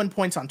 Yeah. 21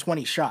 points on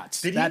 20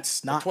 shots. Did he?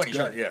 That's not 20 good.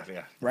 shots.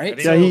 Yeah. Right? I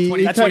didn't Yeah, know he-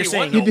 20 that's what you're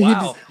 21, saying.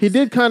 though. He Wow.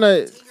 did kind of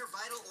Your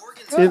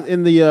vital organs.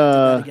 in the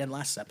That again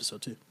last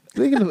episode too.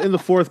 think in the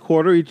fourth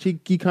quarter,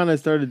 he kind of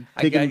started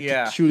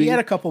shooting. He had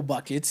a couple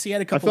buckets.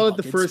 I felt like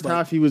the first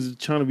half he was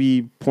trying to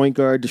be point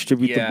guard,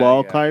 distribute the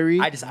ball. Yeah. Kyrie.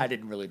 I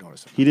didn't really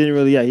notice him. He didn't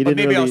really. Yeah, he But didn't.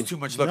 maybe really, I was too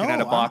much looking at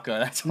Ibaka.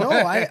 That's No,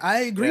 why. I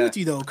agree with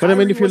you though. But I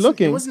mean, if you're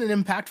looking, it wasn't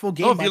an impactful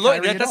game. No, if by you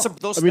look, Kyrie that's at all.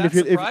 those I mean,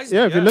 stats surprised me.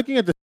 if you're looking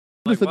at the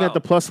looking at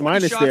the plus 20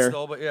 minus shots, there,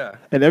 though, but yeah.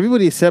 and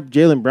everybody except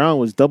Jaylen Brown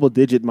was double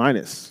digit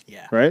minus.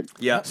 Yeah. Right.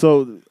 Yeah.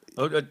 So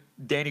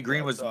Danny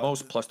Green was the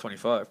most plus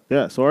 25.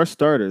 yeah. So our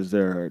starters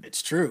there. Are,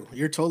 It's true.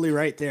 You're totally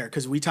right there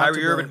because we talked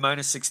Kyrie about Irving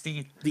minus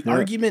 16. the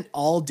argument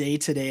all day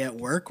today at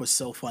work was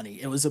so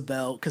funny. It was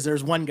about because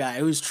there's one guy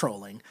who was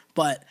trolling,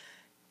 but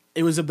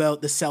it was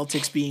about the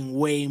Celtics being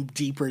way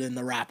deeper than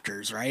the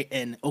Raptors, right?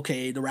 And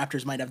okay, the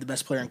Raptors might have the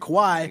best player in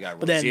Kawhi, got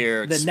but then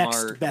Rozier, the Smart,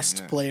 next best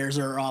yeah. players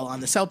are all on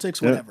the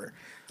Celtics. Whatever.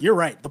 You're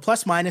right. The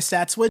plus minus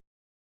stats would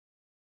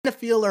I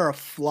feel are a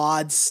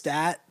flawed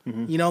stat.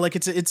 You know, like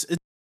it's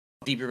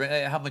Deeper,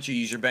 how much you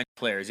use your bench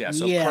players? Yeah.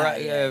 So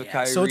Yeah.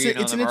 Kyrie, So it's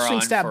an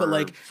interesting stat, but,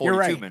 like, you're 42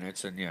 right.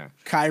 minutes, and yeah.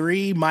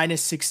 Kyrie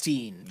minus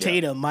 16, Yeah.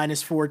 Tatum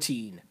minus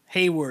 14,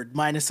 Hayward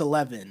minus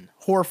 11,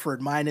 Horford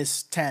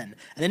minus 10.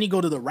 And then you go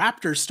to the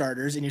Raptors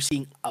starters and you're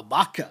seeing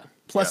Ibaka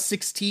plus Yep.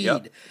 16,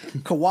 Yep.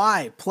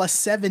 Kawhi plus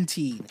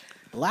 17,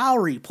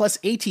 Lowry plus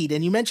 18,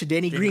 and you mentioned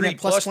Danny Green at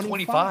plus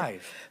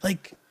 25.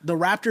 Like the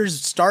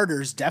Raptors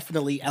starters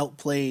definitely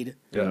outplayed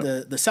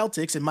the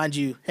Celtics, and mind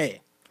you,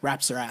 hey,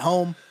 Raps are at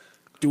home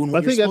doing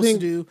what you're supposed to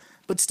do.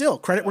 But still,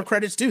 credit where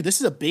credit's due.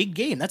 This is a big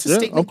game. That's a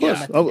statement of course.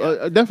 game. I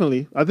think.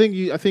 Definitely. I think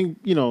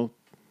you know,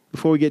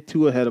 before we get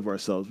too ahead of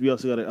ourselves, we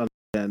also got to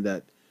understand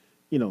that,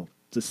 you know,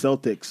 the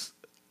Celtics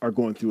are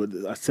going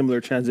through a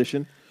similar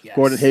transition. Yes.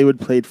 Gordon Hayward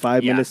played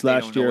 5 minutes they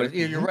last don't know year. what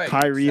you're right.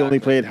 Kyrie only Exactly.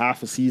 played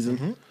half a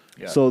season.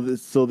 Yeah. So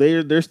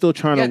they're still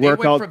trying Yeah, to they work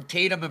went out from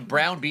Tatum and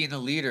Brown being the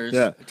leaders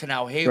Yeah. to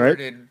now Hayward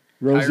Right. and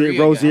Kyrie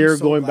again. Rozier I'm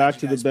so going glad back you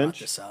to the guys brought bench,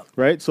 this up.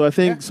 right? So I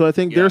think Yeah,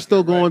 they're still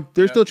you're going. right.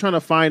 They're Yeah. still trying to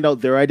find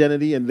out their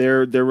identity and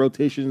their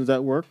rotations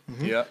at work.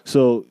 Yeah.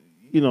 So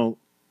you know,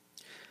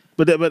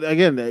 but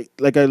again,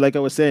 like I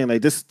was saying,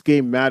 like this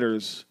game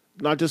matters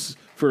not just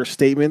for a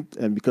statement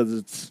and because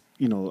it's,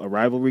 you know, a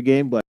rivalry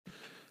game, but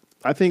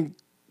I think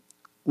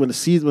when the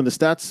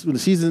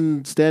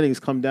season standings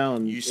come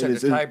down, You said and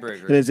the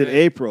tiebreaker, and it's in right?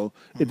 April.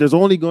 If there's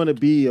only going to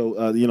be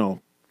you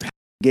know,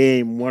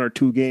 game, 1 or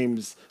 2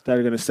 games that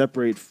are going to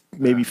separate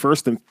maybe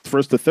first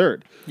to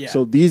third. Yeah.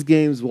 So these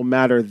games will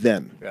matter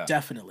then. Yeah.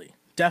 Definitely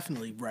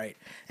right.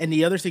 And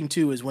the other thing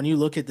too is when you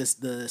look at the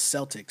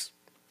Celtics,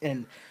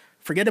 and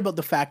forget about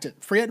the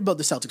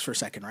Celtics for a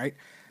second, right?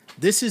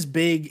 This is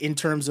big in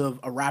terms of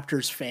a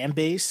Raptors fan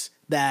base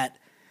that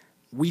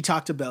we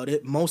talked about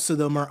it. Most of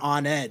them are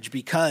on edge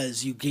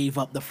because you gave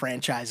up the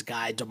franchise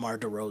guy, DeMar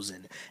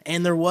DeRozan.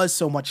 And there was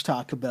so much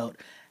talk about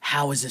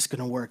how is this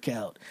going to work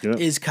out? Yeah.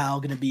 Is Kyle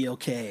going to be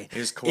okay?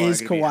 Is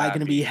Kawhi going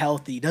to be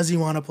healthy? Does he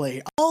want to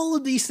play? All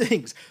of these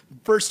things.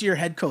 First year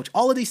head coach,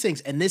 all of these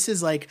things. And this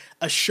is like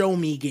a show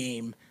me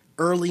game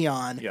early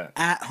on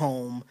at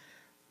home.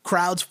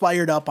 Crowds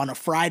fired up on a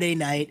Friday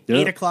night,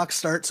 8 o'clock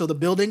start, so the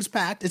building's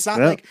packed. It's not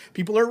like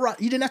people are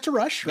you didn't have to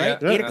rush, right?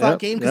 Yeah. 8 o'clock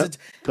game because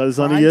it's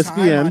on prime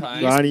ESPN.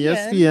 time On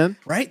ESPN.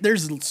 right?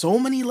 There's so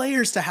many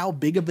layers to how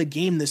big of a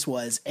game this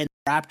was, and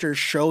Raptors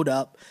showed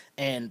up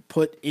and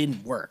put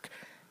in work.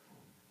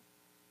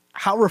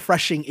 How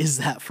refreshing is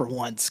that for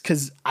once?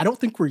 Because I don't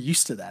think we're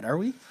used to that, are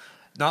we?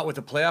 Not with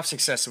the playoff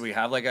success that we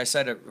have. Like I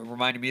said, it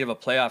reminded me of a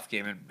playoff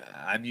game, and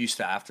I'm used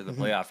to after the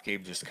playoff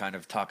game just kind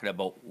of talking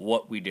about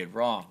what we did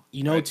wrong.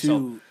 You know, right?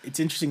 too, it's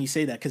interesting you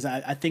say that because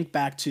I think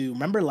back to,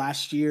 remember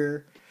last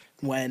year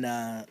when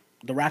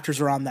the Raptors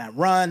were on that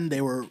run?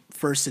 They were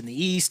first in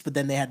the East, but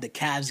then they had the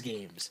Cavs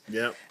games.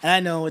 Yep. And I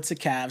know it's the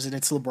Cavs and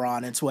it's LeBron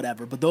and it's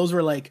whatever, but those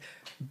were like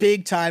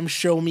big time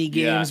show me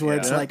games where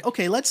it's like,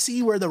 okay, let's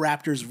see where the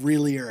Raptors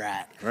really are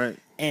at. Right.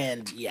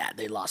 And yeah,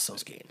 they lost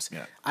those games.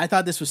 Yeah. I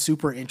thought this was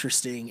super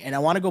interesting. And I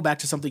want to go back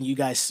to something you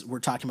guys were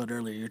talking about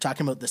earlier. You're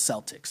talking about the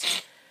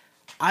Celtics.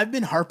 I've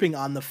been harping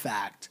on the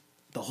fact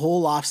the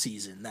whole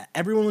offseason that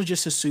everyone was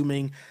just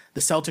assuming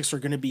the Celtics are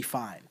going to be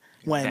fine.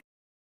 When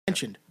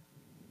mentioned,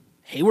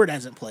 Hayward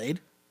hasn't played,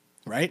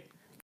 right?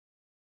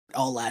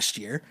 All last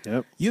year.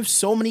 Yep. You have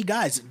so many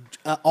guys.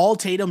 All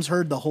Tatum's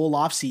heard the whole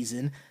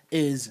offseason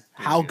is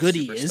how good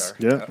he is,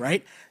 superstar. Yeah.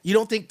 right? You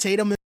don't think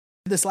Tatum,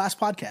 this last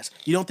podcast,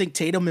 you don't think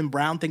Tatum and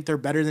Brown think they're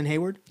better than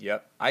Hayward?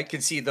 Yep, I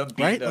can see them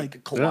being Right? the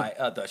Like-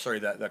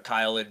 Kawhi, the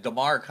Kyle and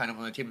DeMar kind of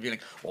on the team being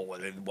like, well,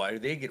 then why do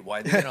they get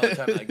all the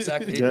time? Like,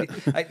 exactly.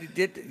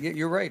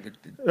 You're right.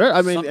 Right,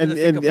 I mean, Something to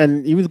think and, about.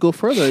 and even to go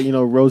further, you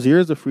know, Rozier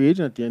is a free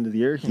agent at the end of the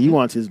year. He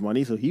wants his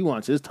money, so he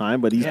wants his time,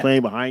 but he's Yeah.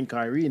 playing behind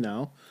Kyrie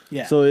now.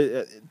 Yeah.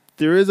 So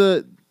there is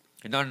a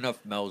And not enough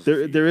Mel's.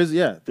 there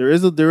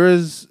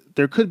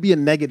could be a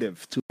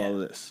negative to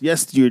all of this.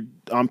 Yes, you're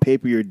on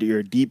paper, you're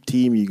a deep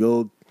team. You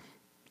go,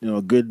 you know,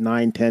 a good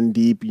 9-10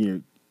 deep.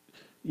 You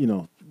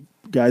know,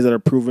 guys that are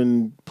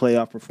proven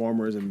playoff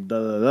performers and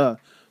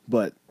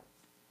But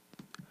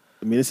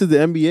I mean, this is the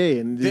NBA,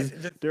 and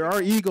there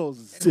are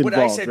egos What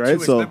I involved, said right?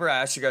 too is, remember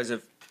I asked you guys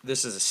if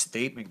this is a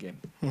statement game.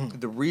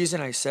 The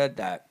reason I said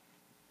that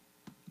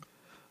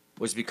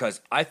was because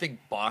I think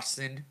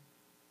Boston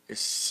is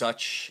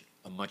such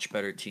a much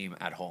better team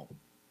at home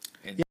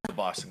in the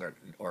Boston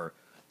Garden or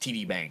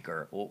TD Bank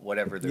or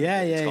whatever. It's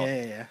called.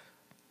 Yeah.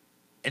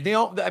 And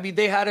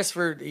they had us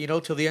for,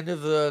 till the end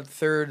of the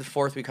third,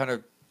 fourth, we kind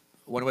of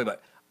went away.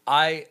 But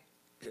I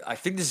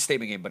think this is a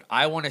statement game, but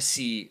I want to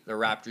see the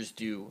Raptors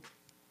do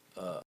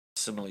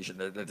simulation,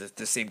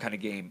 the same kind of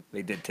game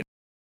they did today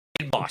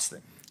in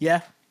Boston.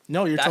 Yeah.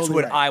 No, you're That's totally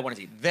what right. I want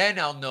to see. Then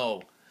I'll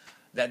know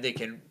that they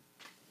can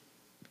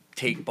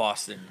take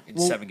Boston in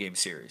 7-game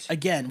series.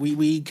 Again,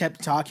 we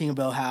kept talking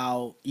about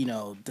how,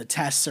 the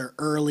tests are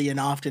early and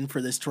often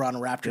for this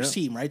Toronto Raptors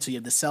team, right? So you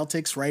have the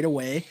Celtics right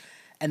away,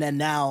 and then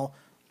now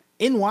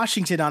in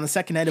Washington on the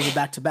second night of a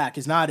back-to-back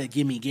is not a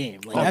gimme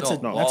game. Like that's a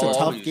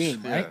tough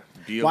game, right?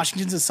 Yeah.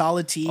 Washington's a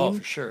solid team. Oh,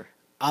 for sure.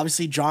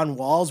 Obviously, John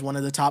Wall's one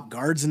of the top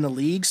guards in the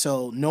league,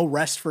 so no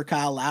rest for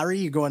Kyle Lowry.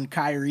 You're going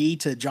Kyrie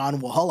to John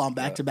Wall on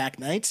back-to-back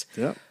nights.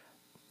 Yeah.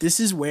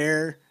 This is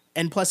where,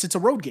 and plus it's a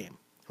road game,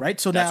 right?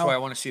 So That's now, why I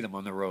want to see them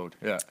on the road.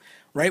 Yeah.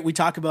 right? We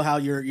talk about how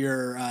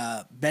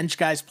your bench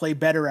guys play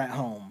better at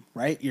home,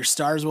 right? Your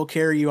stars will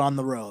carry you on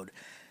the road.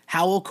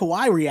 How will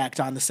Kawhi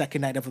react on the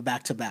second night of a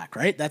back-to-back,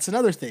 right? That's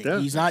another thing. Yeah,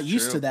 He's not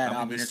used true. to that,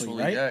 How many minutes obviously, will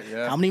he right? get?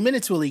 Yeah. How many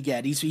minutes will he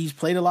get? He's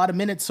played a lot of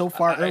minutes so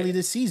far early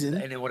this season.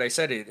 And then what I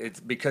said, it's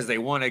because they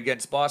won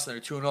against Boston.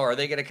 They're 2-0. Are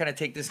they going to kind of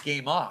take this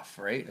game off,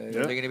 right? Are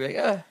they going to be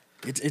like,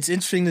 It's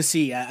interesting to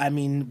see. I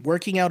mean,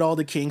 working out all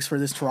the kinks for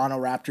this Toronto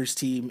Raptors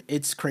team,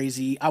 it's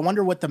crazy. I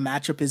wonder what the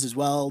matchup is as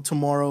well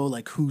tomorrow,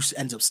 like who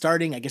ends up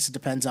starting. I guess it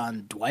depends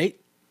on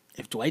Dwight.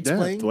 If Dwight's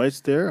playing. If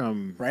Dwight's there.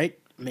 Right?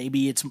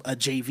 Maybe it's a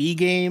JV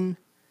game.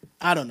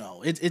 I don't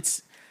know.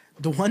 It's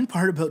the one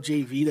part about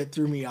JV that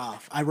threw me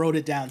off. I wrote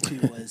it down too.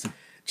 Was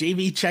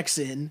JV checks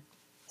in,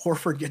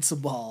 Horford gets the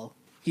ball.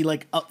 He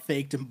like up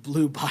faked and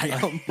blew by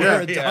him for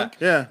a dunk.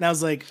 Yeah. And I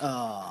was like,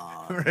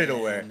 oh, right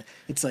away.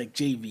 It's like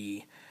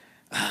JV.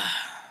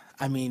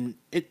 I mean,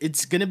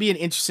 it's going to be an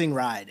interesting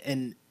ride.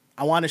 And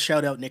I want to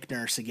shout out Nick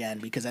Nurse again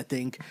because I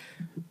think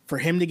for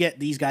him to get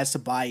these guys to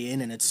buy in,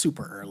 and it's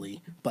super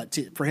early, but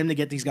for him to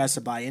get these guys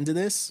to buy into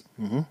this,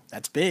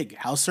 that's big.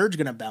 How's Serge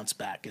going to bounce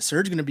back? Is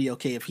Serge going to be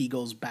okay if he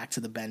goes back to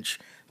the bench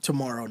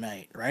tomorrow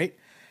night, right?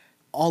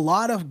 A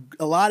lot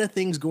of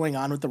things going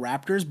on with the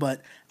Raptors,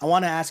 but I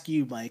want to ask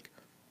you, Mike,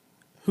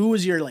 who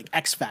was your like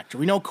X factor?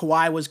 We know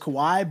Kawhi was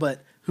Kawhi,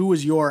 but who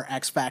was your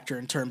X factor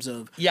in terms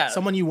of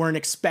someone you weren't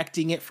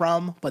expecting it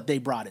from, but they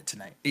brought it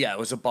tonight? Yeah, it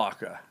was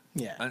Ibaka.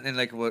 Yeah. And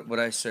like what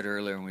I said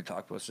earlier when we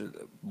talked about it,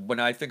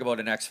 when I think about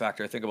an X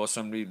factor, I think about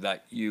somebody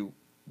that you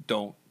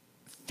don't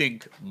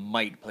think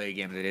might play a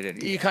game that they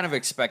did. You kind of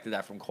expected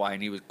that from Kawhi,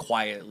 and he was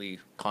quietly,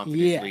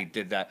 confidently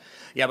did that.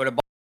 Yeah, but Ibaka,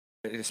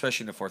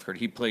 especially in the fourth quarter,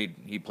 he played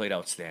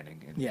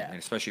outstanding. And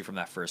especially from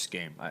that first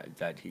game,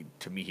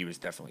 to me he was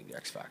definitely the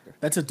X factor.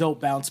 That's a dope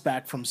bounce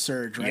back from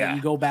Serge, right? Yeah.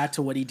 You go back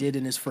to what he did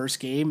in his first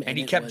game, And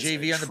he kept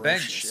JV on the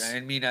bench. I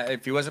mean,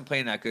 if he wasn't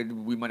playing that good,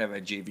 we might have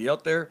had JV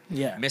out there.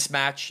 Yeah.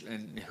 Mismatch,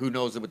 and who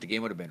knows what the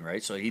game would have been,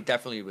 right? So he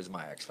definitely was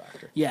my X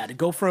factor. Yeah, to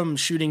go from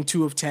shooting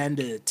 2 of 10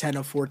 to 10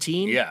 of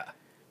 14. Yeah.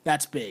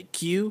 That's big.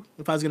 Q,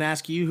 if I was going to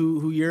ask you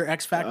who your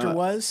X factor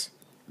was?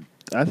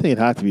 I think it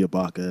had to be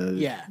Ibaka.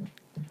 Yeah.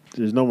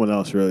 There's no one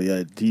else really.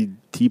 Yeah,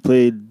 he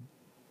played.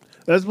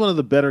 That's one of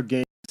the better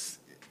games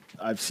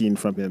I've seen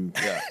from him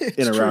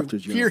in a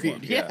Raptors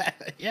uniform. Period.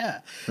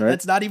 Yeah. Right?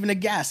 That's not even a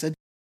guess.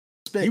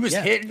 He was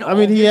hitting. I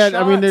mean, all he his had.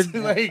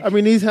 shots. I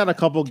mean, he's had a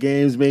couple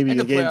games maybe In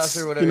the against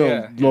playoffs or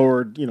whatever,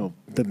 lower,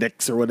 the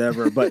Knicks or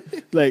whatever. But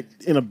like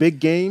in a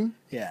big game,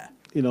 Yeah.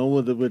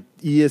 with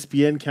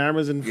ESPN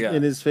cameras in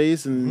his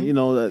face, and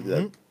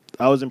that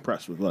I was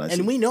impressed with what I see.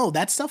 And we know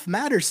that stuff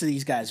matters to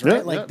these guys, right?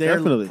 Yeah, like yeah, their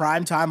definitely.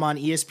 prime time on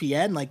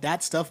ESPN, like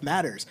that stuff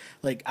matters.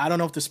 Like I don't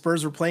know if the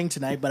Spurs were playing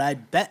tonight, but I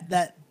bet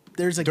that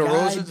there's a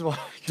DeRozan's guy,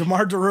 watching.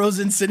 DeMar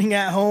DeRozan, sitting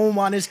at home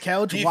on his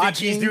couch Do you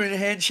watching. think he's doing a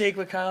handshake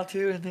with Kyle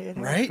too?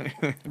 Right?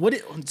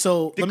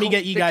 So let me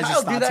get you guys'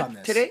 Kyle do thoughts that on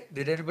this. Today?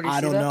 Did anybody see I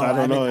don't that? know. I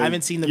don't know. I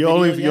haven't seen the you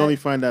video You yet. only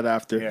find that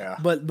after. Yeah.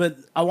 But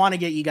I want to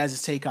get you guys'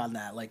 take on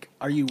that. Like,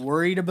 are you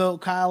worried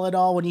about Kyle at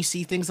all when you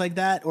see things like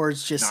that, or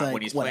it's just Not like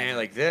when he's whatever? playing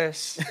like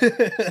this.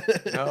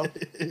 No.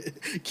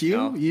 Q,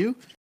 No. you?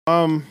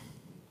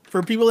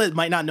 For people that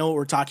might not know what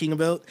we're talking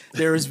about,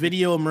 there was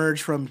video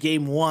emerged from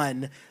game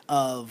 1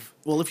 of,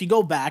 well, if you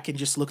go back and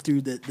just look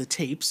through the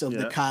tapes of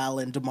the Kyle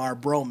and DeMar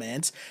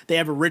bromance, they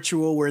have a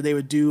ritual where they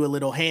would do a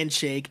little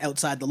handshake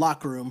outside the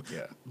locker room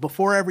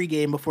before every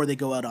game, before they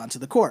go out onto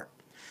the court.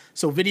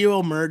 So video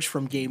emerged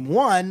from game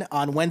 1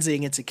 on Wednesday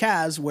against the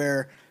Cavs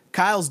where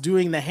Kyle's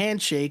doing the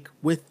handshake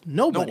with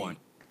nobody. No one.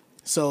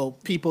 So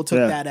people took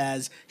that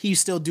as he's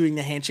still doing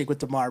the handshake with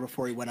DeMar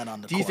before he went out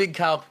on the Do court. you think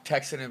Kyle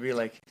texted and be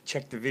like,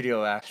 check the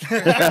video after?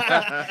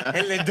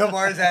 And then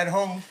DeMar's at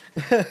home.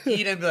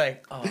 He'd be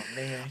like, oh,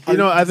 man. I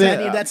Does think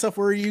any of that stuff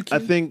worry you, Q?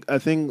 I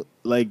think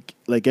like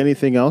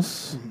anything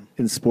else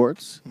in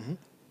sports,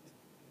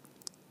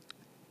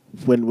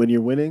 when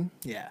you're winning,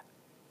 Yeah.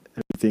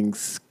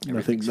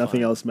 Everything's nothing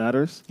fine. else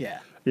matters. Yeah.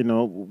 You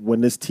know,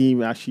 when this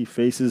team actually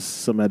faces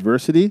some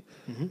adversity,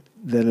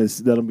 then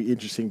that'll be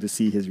interesting to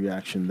see his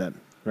reaction then,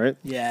 right?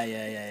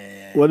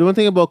 Yeah. Well, the one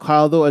thing about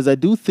Kyle though is I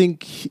do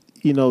think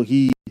he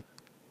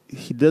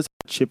does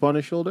have a chip on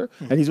his shoulder,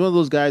 and he's one of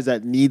those guys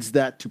that needs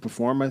that to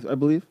perform. I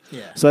believe.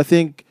 Yeah. So I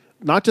think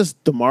not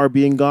just DeMar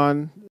being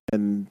gone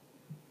and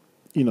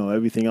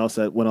everything else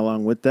that went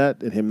along with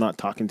that, and him not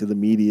talking to the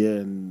media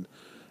and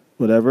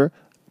whatever.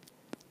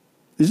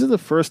 This is the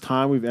first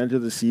time we've entered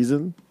the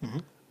season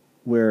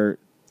where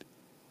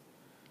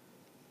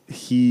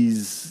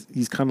he's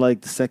kind of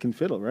like the second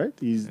fiddle, right?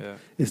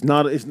 It's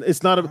not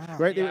a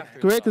right, Yeah,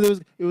 correct?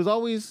 Because it was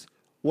always,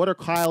 what are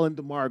Kyle and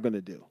DeMar going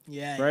to do?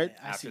 Yeah. Right?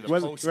 I see After what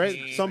the you're post saying.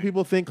 Right? game. Some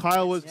people think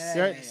Kyle was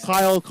Yeah.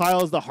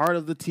 Kyle's the heart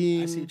of the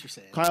team. I see what you're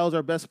saying. Kyle's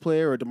our best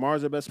player, or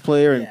DeMar's our best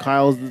player, and Yeah.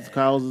 Kyle's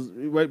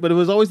right. But it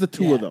was always the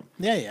two Yeah. of them,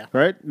 Yeah.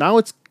 right? Now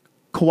it's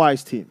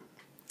Kawhi's team,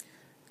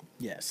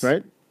 Yes.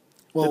 right?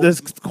 Well, This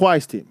is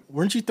Kawhi's team.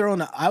 weren't you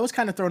thrown? I was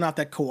kind of thrown off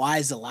that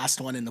Kawhi's the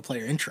last one in the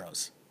player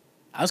intros.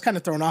 I was kind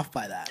of thrown off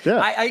by that. Yeah.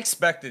 I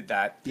expected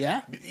that.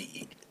 Yeah.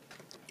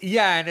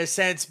 Yeah, in a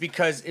sense,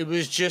 because it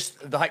was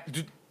just the hype.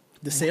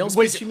 The sales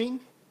Was pitch, it- you mean?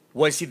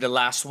 Was he the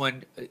last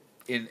one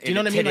in Do you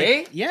know what I mean? today?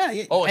 Like,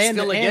 yeah. Oh, it's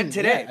still again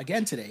today? Yeah,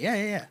 again today.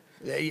 Yeah.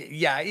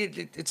 Yeah,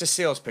 it's a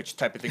sales pitch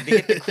type of thing. They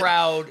get the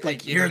crowd,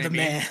 Like, you you're know what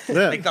the I mean? man.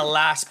 Yeah. Like the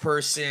last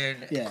person,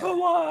 Yeah.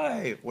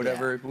 Kawhi,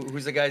 whatever.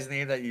 Who's the guy's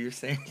name that you're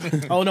saying?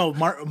 Oh no,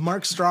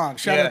 Mark Strong.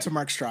 Shout Yeah. out to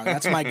Mark Strong.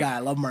 That's my guy. I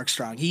love Mark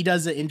Strong. He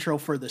does the intro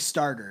for the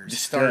starters. The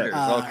starters.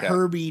 Okay.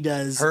 Herbie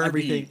does Herbie.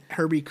 everything.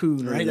 Herbie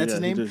Kuhn, right? That's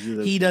his Yeah,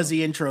 name. He does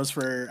the intros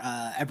for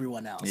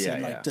everyone else Yeah,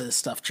 and like yeah. the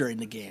stuff during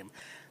the game.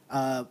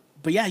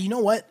 But yeah, you know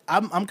what?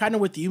 I'm kind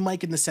of with you,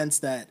 Mike, in the sense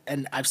that,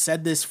 and I've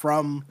said this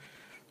from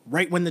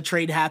right when the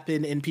trade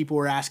happened and people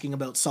were asking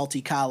about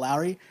salty Kyle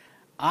Lowry.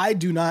 I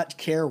do not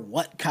care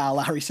what Kyle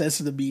Lowry says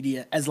to the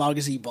media as long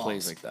as he balls.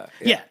 Plays like that,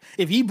 Yeah. yeah.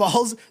 If he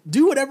balls,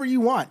 do whatever you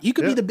want. You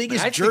could be Yeah. the biggest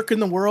I think- jerk in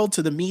the world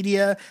to the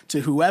media,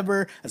 to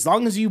whoever. As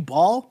long as you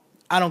ball,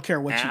 I don't care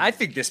what And you I do.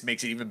 think this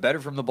makes it even better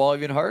from the ball,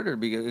 even harder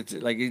because it's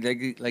like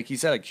you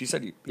said,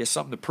 he has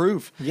something to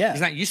prove. Yeah.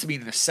 He's not used to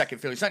being in the second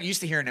field. He's not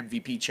used to hearing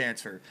MVP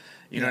chants for,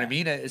 you know what I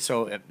mean.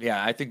 So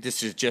yeah, I think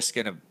this is just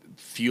gonna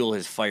fuel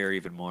his fire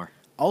even more.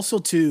 Also,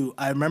 too,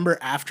 I remember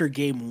after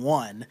game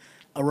one,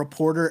 a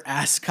reporter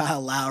asked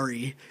Kyle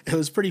Lowry. It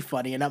was pretty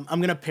funny, and I'm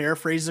going to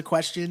paraphrase the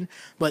question,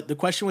 but the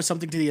question was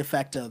something to the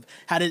effect of,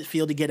 how did it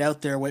feel to get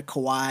out there with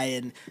Kawhi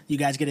and you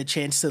guys get a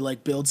chance to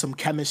like build some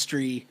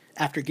chemistry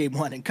after game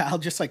one? And Kyle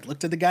just like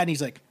looked at the guy and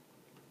he's like,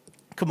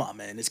 come on,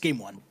 man, it's game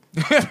one.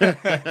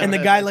 And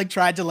the guy like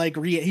tried to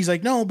like he's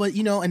like, no, but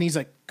and he's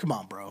like, come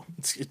on, bro,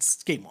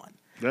 it's game one.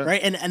 Yeah.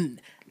 Right. And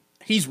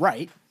he's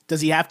right. Does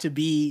he have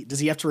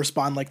to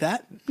respond like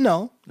that?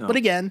 No. But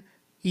again,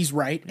 he's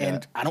right,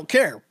 and I don't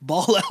care.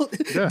 Ball out,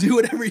 Yeah. do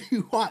whatever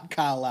you want,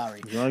 Kyle Lowry.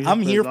 As long as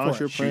I'm you- here as long as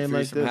for you're it. playing Shoot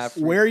like for some this. half-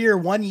 Wear your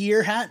 1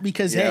 year hat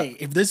because Yeah. hey,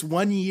 if this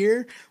 1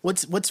 year,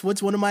 what's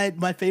one of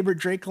my favorite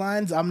Drake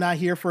lines? I'm not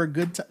here for a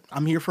good time.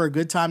 I'm here for a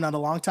good time, not a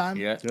long time.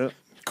 Yeah. Yeah.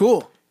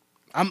 Cool.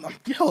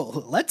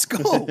 Let's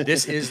go.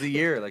 This is the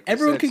year. Like you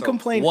Everyone said, can so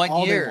complain one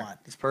all they year. want.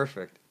 It's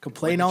perfect.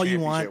 Complain Win the all you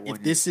championship want.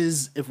 1 year.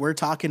 If we're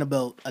talking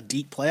about a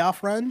deep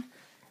playoff run,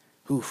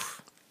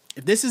 oof.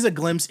 If this is a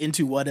glimpse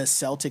into what a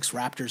Celtics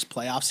Raptors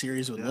playoff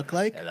series would look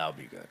like, Yeah, that would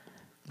be good.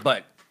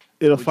 But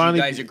It'll would finally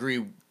you guys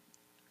agree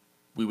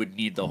we would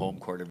need the home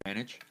court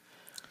advantage?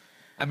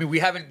 I mean, we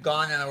haven't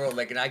gone down the road.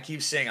 Like, and I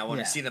keep saying I want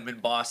Yeah. to see them in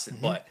Boston,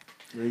 but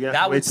We got to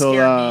that wait would till,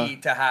 scare me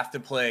to have to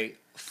play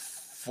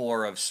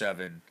 4 of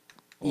 7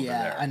 over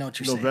yeah, there. I know what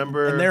you're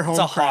November- saying. And their It's home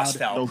a crowd,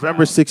 hostile.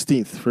 November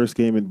 16th, first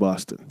game in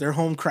Boston. their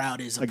home crowd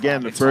is a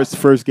Again, the problem.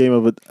 first game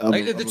of a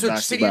Like, of it's a a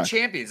city of back-to-back.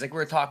 champions, like we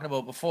were talking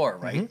about before,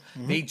 right?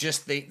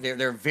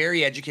 They're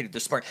very educated, they're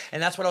smart,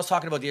 and that's what I was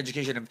talking about, the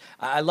education of.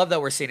 I love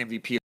that we're saying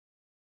MVP.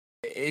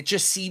 It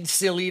just seemed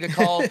silly to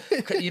call.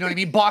 You know what I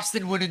mean?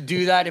 Boston wouldn't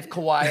do that if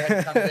Kawhi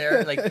had come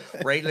there, like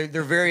right? Like,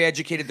 they're very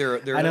educated. I know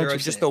what They're you're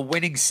just saying. a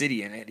winning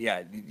city, and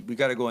yeah, we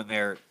got to go in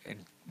there and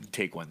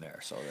take one there.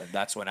 So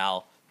that's when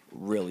I'll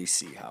really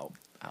see how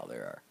they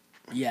are.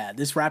 Yeah,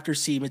 this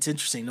Raptors team, it's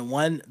interesting. The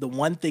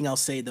one thing I'll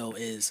say though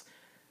is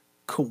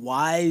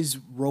Kawhi's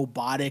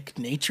robotic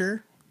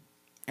nature,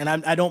 and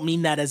I don't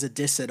mean that as a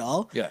diss at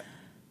all. Yeah.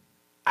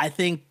 I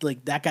think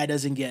like that guy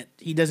doesn't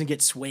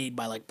get swayed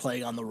by like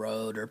playing on the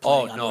road or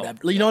playing on no.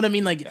 whatever. You know what I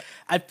mean? Like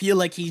I feel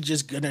like he's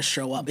just gonna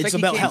show up. It's like he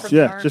about came health. from the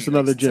Yeah, army, just like,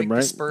 another it's gym, like right?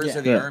 The Spurs Yeah.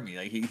 of the Yeah. army,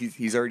 like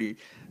he's already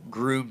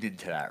groomed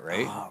into that,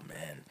 right? Oh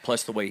man,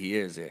 Plus the way he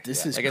is, This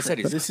yeah. is like I said,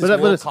 cra- he's this is But,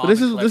 world but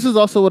this is comic this is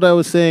also what I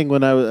was saying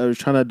when I was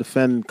trying to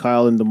defend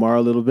Kyle and DeMar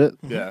a little bit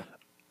yeah.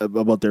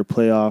 about their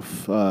playoff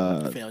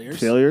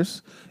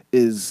Failures.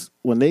 Is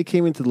when they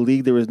came into the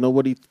league, there was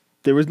nobody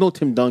there was no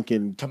Tim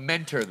Duncan to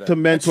mentor them. to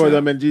mentor true.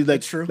 them and do like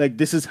That's true. like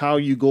this is how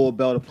you go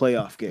about a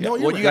playoff game. No,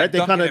 you're Well, right. you got Right? They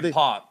Duncan kinda- and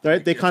Pop.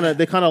 Right? They kind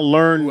of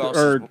learned Who else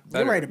or is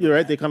better? You're right. you're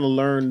right. They kind of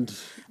learned.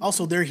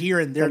 Also, they're here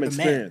and they're From the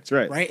experience,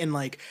 man, right. And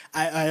like,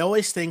 I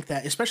always think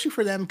that, especially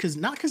for them, because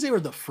not because they were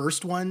the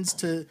first ones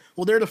to,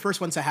 well, they're the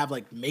first ones to have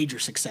like major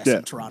success Yeah.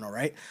 in Toronto,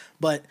 right?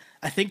 But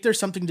I think there's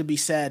something to be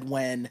said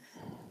when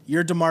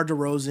you're DeMar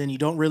DeRozan, you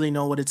don't really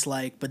know what it's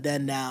like, but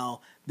then now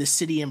the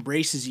city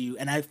embraces you,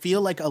 and I feel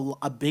like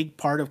a big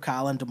part of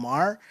Kyle and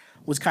DeMar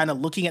was kind of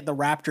looking at the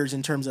Raptors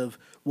in terms of,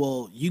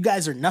 well, you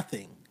guys are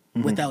nothing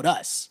without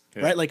us.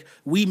 Right, like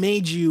we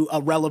made you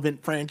a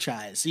relevant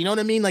franchise. You know what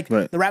I mean? Like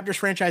Right. the Raptors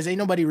franchise, ain't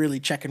nobody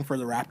really checking for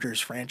the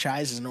Raptors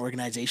franchise as an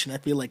organization. I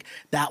feel like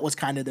that was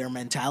kind of their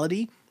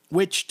mentality,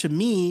 which to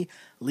me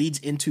leads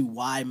into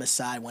why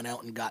Masai went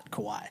out and got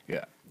Kawhi.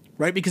 Yeah.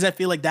 Right, because I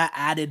feel like that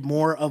added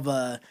more of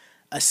a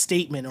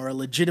statement or a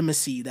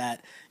legitimacy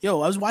that,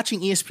 yo, I was watching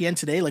ESPN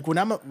today. Like when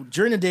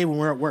during the day when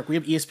we're at work, we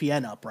have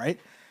ESPN up, right?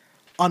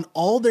 On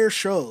all their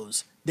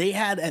shows, they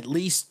had at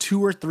least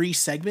 2 or 3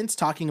 segments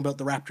talking about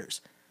the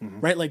Raptors,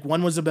 right? Like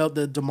one was about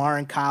the DeMar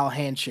and Kyle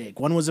handshake.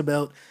 One was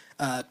about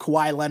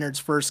Kawhi Leonard's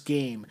first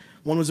game.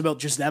 One was about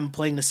just them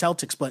playing the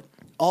Celtics. But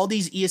all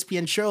these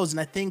ESPN shows, and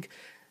I think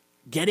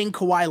getting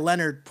Kawhi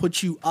Leonard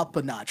puts you up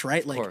a notch,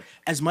 right? Like course.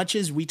 as much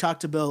as we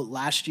talked about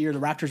last year, the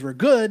Raptors were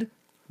good.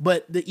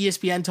 But the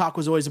ESPN talk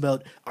was always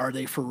about, are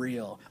they for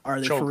real?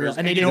 Are they for real? Chokers.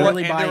 And they you didn't know what?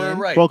 really And buy they were in.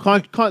 right. Well,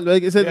 like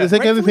it's like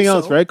Rightfully anything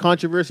else, so. right?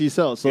 Controversy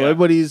sells. So Yeah.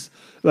 everybody's,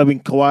 I mean,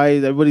 Kawhi.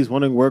 Everybody's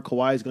wondering where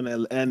Kawhi is going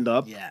to end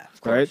up. Yeah, of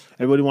right. course.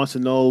 Everybody wants to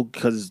know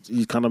because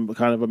he's kind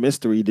of a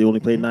mystery. They only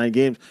played 9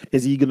 games.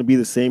 Is he going to be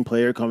the same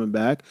player coming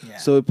back? Yeah.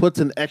 So it puts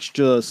an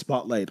extra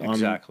spotlight on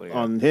Exactly, yeah.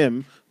 on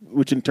him,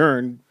 which in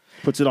turn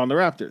puts it on the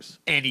Raptors.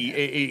 And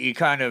he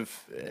kind of,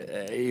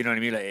 you know what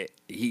I mean? Like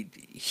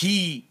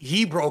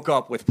he broke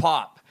up with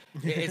Pop.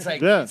 It's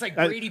like Yeah. it's like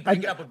I- Brady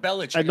breaking up with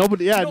Belichick. And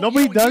nobody, You don't-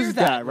 nobody you don't hear does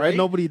that, right?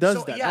 Nobody does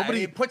So, that. Yeah,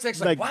 Nobody it puts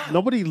like wow,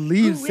 nobody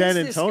leaves who is San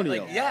this guy?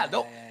 Antonio. Like, yeah,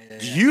 no,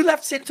 you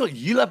left San Antonio.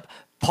 You left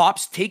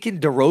Pop's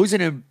taking DeRozan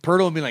and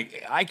Pirtle and being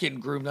like, I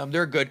can groom them.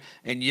 They're good.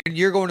 And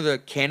you're going to the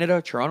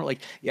Canada, Toronto. Like,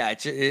 yeah,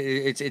 it's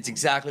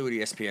exactly what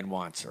ESPN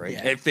wants, right?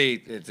 Yeah.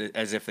 It's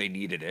as if they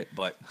needed it,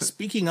 but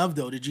Speaking of,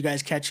 though, did you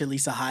guys catch at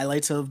least the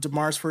highlights of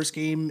DeMar's first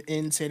game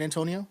in San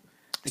Antonio?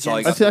 Saw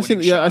he Against- got I've seen,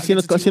 winning I've seen,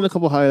 against the I've seen a T-Wolves?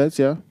 couple highlights.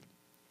 Yeah.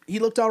 He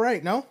looked all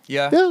right, no?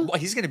 yeah. Yeah. Well,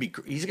 he's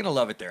gonna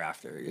love it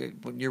thereafter.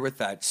 When you're with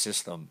that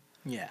system,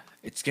 Yeah.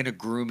 it's gonna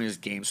groom his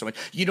game so much.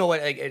 You know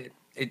what? Like,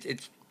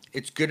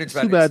 it's good. It's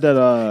Too bad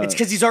that it's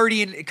because he's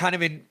already in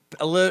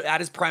a little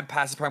at his prime,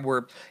 past his prime,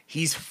 where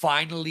he's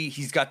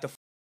got the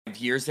 5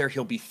 years there.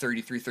 He'll be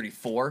 33,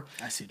 34.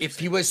 I see what you're If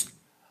he was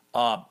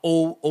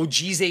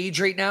OG's age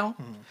right now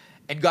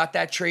and got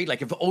that trade,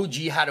 like if OG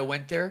had a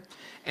went there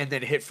and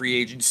then hit free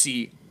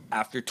agency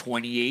after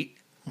 28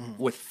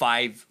 with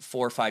 4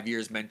 or 5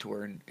 years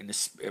mentor in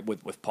this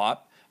with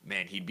Pop,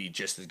 man, he'd be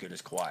just as good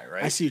as Kawhi,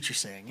 right? I see what you're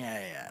saying.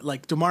 Yeah.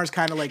 Like, DeMar's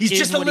kind of like... He's is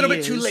just a what little he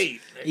bit too is.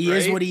 late, He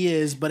is right? what he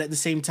is, but at the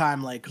same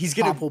time, like, He's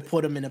gonna- Pop will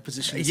put him in a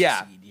position to Yeah,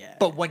 succeed. Yeah.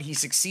 but when he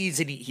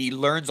succeeds and he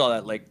learns all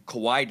that like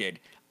Kawhi did,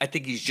 I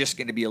think he's just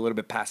going to be a little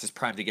bit past his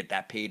prime to get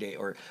that payday,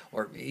 or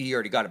he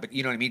already got it. But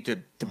you know what I mean, to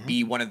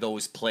be one of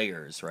those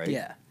players, right?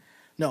 Yeah.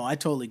 No, I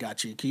totally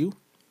got you, Q.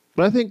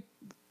 But I think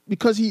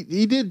because he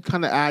did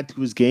kind of add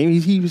to his game.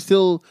 He was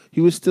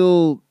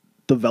still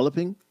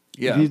developing.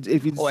 Yeah.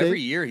 If you'd say. Every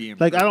year he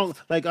Like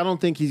improves. I don't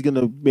think he's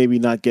gonna maybe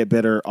not get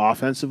better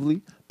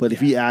offensively, but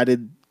if he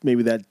added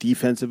maybe that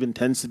defensive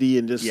intensity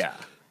and just Yeah.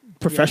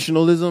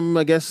 professionalism,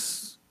 I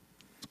guess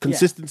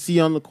consistency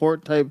on the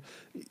court type.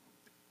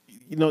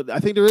 You know, I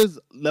think there is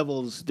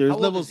levels. There's How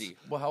old levels. is he?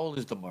 Well, how old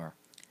is DeMar?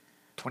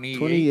 28.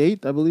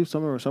 28, I believe,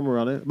 somewhere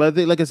around it. But I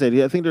think, like I said,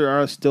 I think there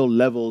are still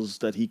levels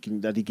that he can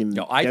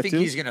No, I get think to.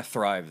 he's going to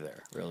thrive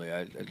there. Really,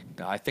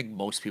 I think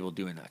most people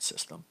do in that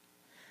system.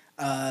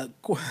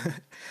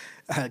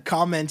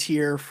 Comment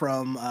here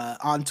from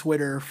on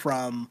Twitter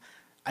from,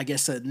 I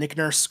guess, a Nick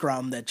Nurse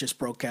scrum that just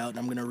broke out. And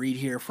I'm going to read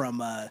here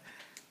from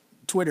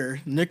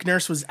Twitter. Nick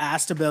Nurse was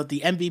asked about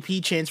the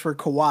MVP chance for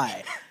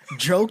Kawhi.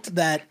 Joked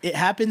that it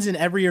happens in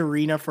every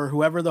arena for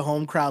whoever the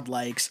home crowd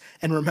likes,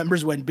 and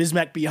remembers when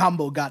Bismack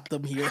Biyombo got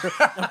them here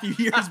a few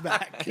years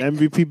back.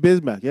 MVP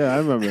Bismack. Yeah, I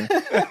remember.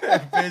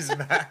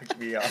 Bismack,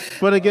 yeah.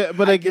 But again,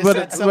 guess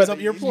that sums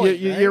up your point,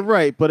 You're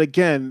right. But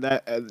again,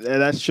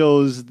 that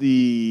shows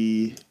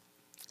the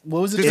What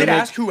was it? Does it Like,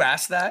 ask who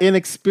asked that?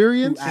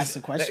 inexperience. who asked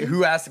the question?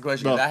 Who asked the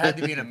question? No. That had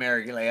to be an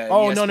American. Like,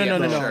 Oh, ESPN,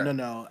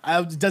 no.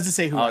 sure. It doesn't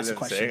say who Oh, asked the it doesn't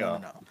question. say, No, oh.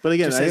 no. But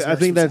again, Just says I Nurse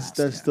think was that's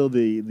asked, still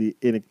the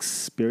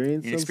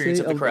inexperience, Inexperience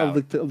of of the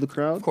crowd. of the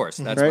crowd. Of course,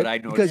 that's right? what I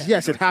know. Because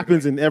yes, I it know what you're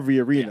happens doing. in every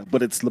arena,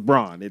 but it's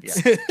LeBron, it's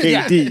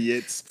Yeah. KD,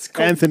 it's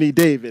Anthony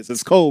Davis,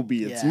 it's Kobe,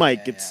 it's Yeah,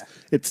 Mike, yeah,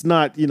 it's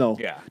not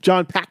Yeah.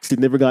 John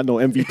Paxson never got no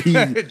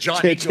MVP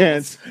John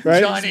chance, Ingles,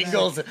 right? John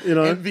Ingles, You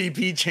know?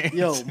 MVP chance.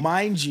 Yo,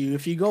 mind you,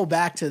 if you go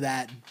back to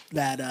that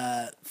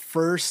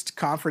first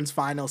conference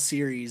final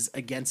series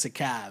against the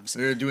Cavs,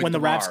 They were doing when the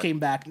DeMar. Raps came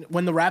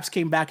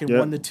back and Yeah.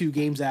 won the 2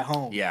 games at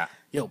home. Yeah.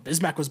 Yo,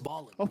 Bismack was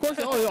balling. Of course.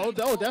 Definitely. Oh,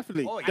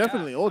 yeah.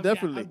 Definitely. Oh,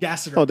 definitely. I'm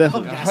gassing Oh, right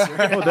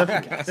now.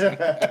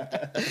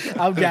 definitely.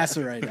 I'm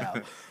gassing right now.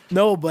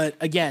 No, but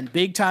again,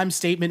 big time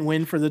statement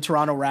win for the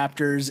Toronto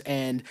Raptors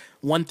and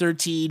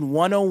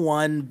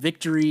 113-101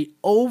 victory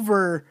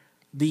over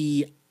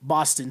the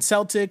Boston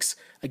Celtics.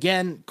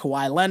 Again,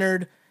 Kawhi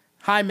Leonard,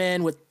 high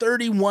man with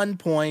 31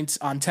 points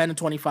on 10 of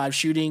 25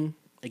 shooting.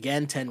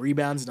 Again, 10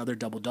 rebounds, another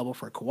double-double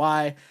for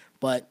Kawhi.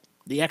 But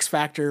the X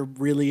factor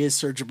really is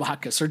Serge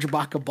Ibaka. Serge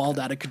Ibaka balled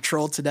out of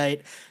control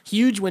tonight.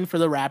 Huge win for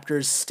the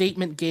Raptors.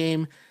 Statement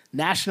game,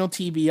 national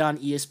TV on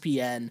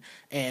ESPN,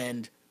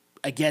 and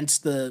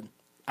against the,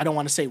 I don't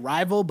want to say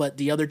rival, but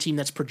the other team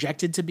that's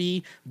projected to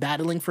be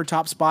battling for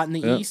top spot in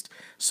the East.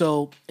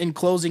 So in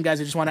closing,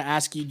 guys, I just want to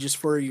ask you just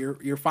for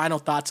your final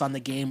thoughts on the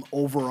game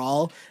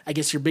overall. I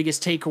guess your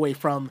biggest takeaway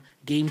from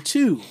game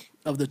 2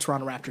 of the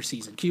Toronto Raptors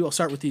season. Q, I'll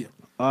start with you.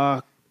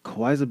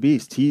 Kawhi's a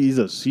beast.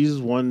 He's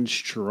one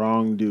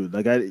strong dude.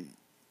 Like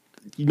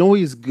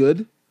he's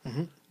good,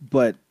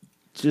 but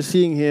just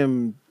seeing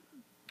him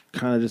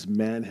kind of just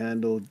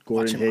manhandle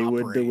Gordon him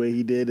Hayward operate. the way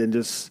he did and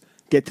just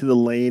get to the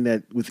lane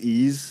with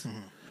ease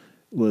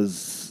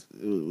was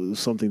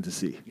something to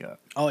see. Yeah.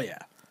 Oh, yeah,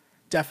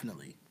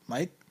 definitely.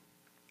 Mike?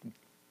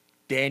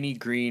 Danny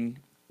Green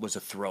was a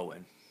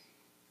throw-in.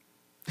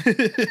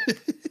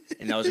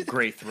 And that was a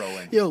great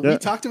throw-in. Yo, we Yeah.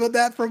 talked about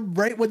that from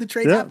right when the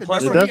trade Yeah, happened.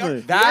 plus Remember,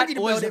 definitely. we That argued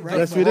about was it, a right?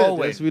 Yes, we did.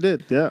 Throw-in. Yes, we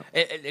did. Yeah.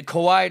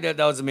 Kawhi, that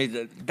was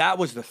amazing. That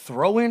was the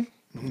throw-in.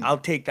 I'll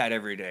take that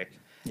every day.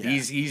 Yeah.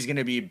 He's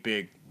gonna be a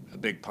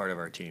big part of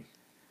our team.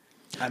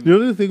 The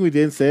only thing we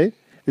didn't say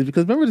is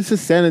because remember this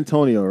is San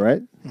Antonio,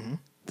 right?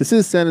 This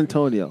is San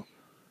Antonio.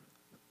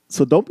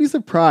 So don't be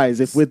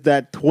surprised if with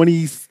that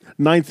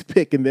 29th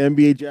pick in the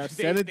NBA draft,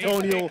 They San pick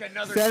another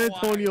San Kawhi.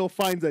 Antonio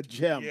finds a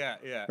gem.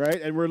 Yeah.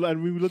 Right? And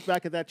we look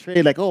back at that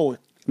trade like, oh,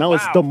 now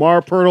it's Wow.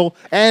 DeMar Pirtle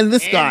and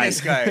this And guy.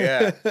 this guy,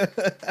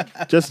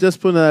 yeah.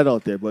 Just putting that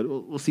out there, but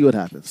we'll see what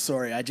happens.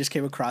 Sorry, I just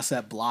came across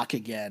that block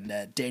again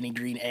that Danny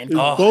Green and Oh,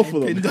 Kawhi both of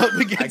them. pinned up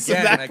against the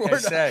Again, like I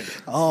backboard. said.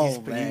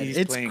 Oh man, he's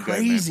it's playing good, man.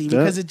 crazy Yeah.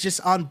 because it's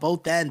just on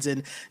both ends.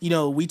 And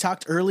we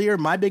talked earlier.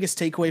 My biggest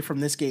takeaway from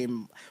this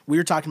game, we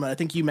were talking about. I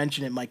think you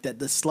mentioned it, Mike,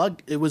 that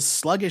it was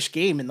sluggish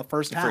game in the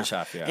first half. first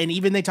half, yeah. And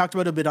even they talked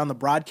about it a bit on the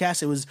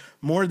broadcast. It was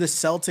more the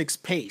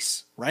Celtics'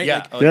 pace, right? Yeah,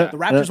 Like, oh, yeah. the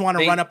Raptors want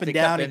to They- run up and they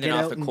down kept and ending get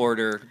off out the and-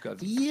 quarter.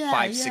 Yeah,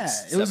 5, yeah.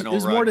 6, It was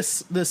 7-0 more run.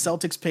 the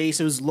Celtics pace.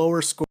 It was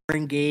lower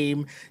scoring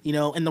game,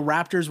 and the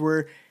Raptors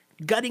were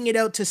gutting it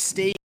out to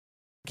stay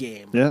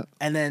game. Yeah.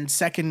 And then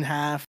second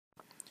half,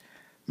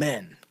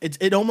 man,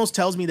 it almost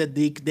tells me that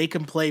they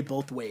can play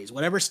both ways.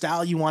 Whatever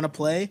style you want to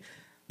play,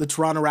 the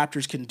Toronto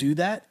Raptors can do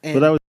that. And But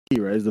that was key,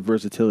 right? Is the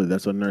versatility.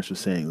 That's what Nurse was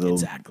saying.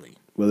 exactly.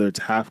 Whether it's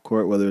half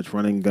court, whether it's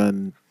running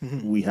gun,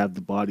 we have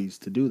the bodies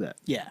to do that.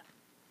 Yeah.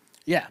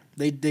 Yeah,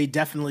 they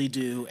definitely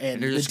do. And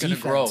And they're the just going to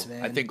defense, grow.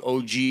 man. I think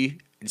OG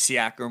and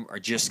Siakam are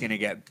just going to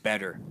get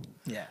better.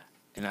 Yeah.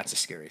 And that's a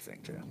scary thing,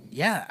 too.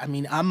 Yeah, I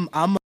mean, I'm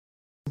a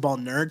basketball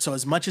nerd, so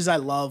as much as I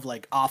love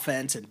like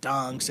offense and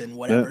dunks and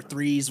whatever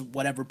threes,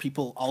 whatever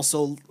people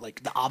also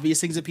like the obvious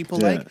things that people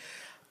Yeah. like,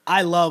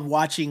 I love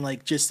watching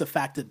like just the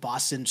fact that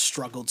Boston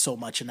struggled so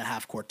much in the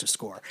half court to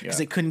score because Yeah.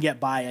 they couldn't get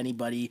by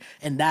anybody,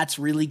 and that's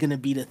really going to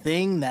be the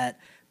thing that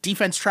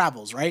defense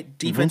travels, right?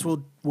 Defense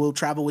will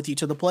travel with you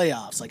to the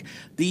playoffs. Like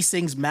these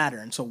things matter,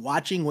 and so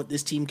watching what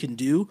this team can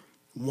do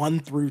 1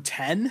 through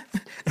 10,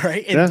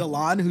 right? And Yeah.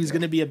 DeLon, who's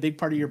going to be a big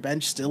part of your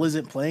bench, still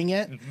isn't playing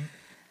yet.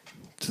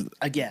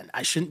 Again,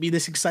 I shouldn't be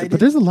this excited. But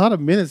there's a lot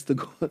of minutes to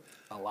go.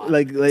 A lot.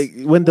 Like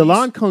when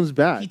DeLon comes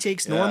back. He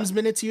takes Yeah. Norm's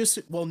minutes.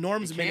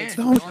 Norm's minutes. can't.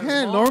 No, he Norm's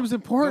can't. Norm. Norm's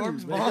important.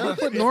 Norm's They gotta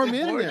put Norm in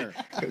important.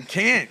 there.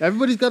 Can't.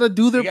 Everybody's got to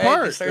do their You gotta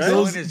part. start right?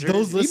 selling his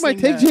those jersey. He might listening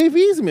take that-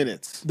 JV's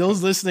minutes.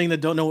 Those listening that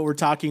don't know what we're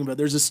talking about,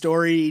 there's a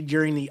story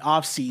during the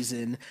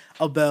offseason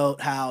about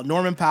how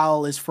Norman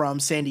Powell is from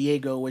San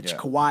Diego, which Yeah.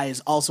 Kawhi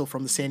is also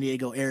from the San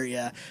Diego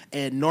area.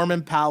 And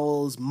Norman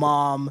Powell's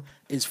mom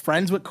is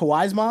friends with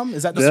Kawhi's mom.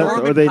 Is that the Yeah. story? Or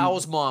Norman they-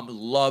 Powell's mom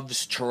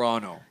loves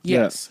Toronto.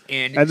 Yes.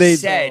 And, And they-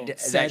 said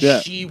said- that Yeah.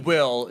 she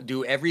will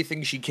do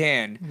everything she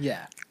can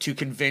Yeah. to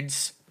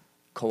convince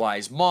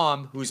Kawhi's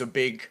mom, who's a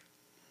big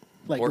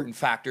Like, important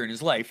factor in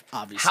his life,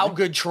 Obviously. how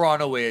good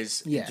Toronto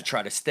is Yeah. to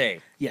try to stay.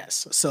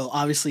 yes. So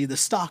obviously the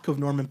stock of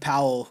Norman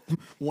Powell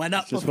went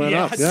up. Just a went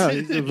up. bit. Yeah,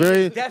 he's a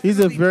very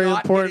Definitely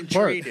not important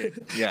getting part.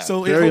 traded. Yeah.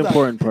 So Very hold on.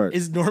 important part.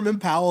 Is Norman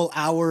Powell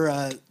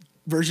our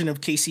version of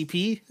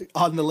KCP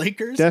on the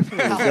Lakers?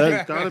 Definitely.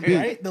 That's gotta be.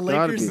 Right? The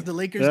Gotta Lakers, be. the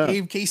Lakers Yeah.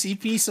 gave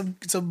KCP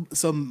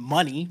some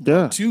money,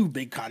 Yeah. 2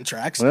 big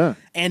contracts, Yeah.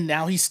 and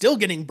now he's still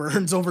getting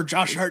burns over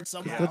Josh Hart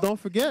somehow. But don't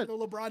forget, No,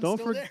 LeBron's don't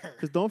still there.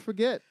 Because don't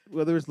forget,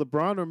 whether it's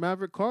LeBron or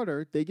Maverick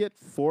Carter, they get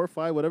 4 or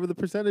 5, whatever the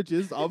percentage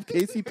is of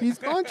KCP's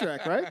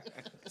contract, right?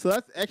 So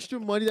that's extra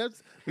money.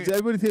 That's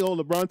everybody think, oh,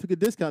 LeBron took a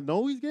discount.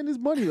 No, he's getting his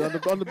money on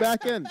the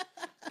back end.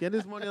 Getting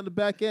his money on the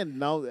back end.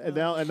 Now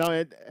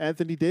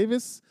Anthony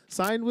Davis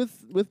signed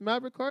with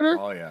Maverick Carter.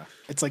 Oh, yeah.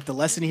 It's like the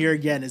lesson here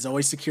again is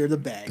always secure the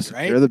bag,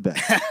 right? You're the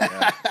best.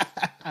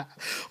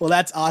 Well,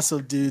 that's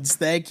awesome, dudes.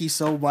 Thank you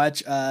so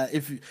much.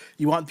 If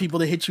you want people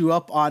to hit you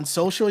up on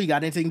social, you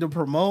got anything to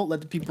promote,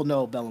 let the people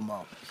know,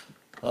 Bellamo.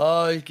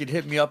 You could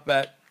hit me up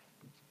at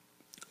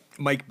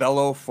Mike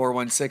Bello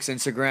 416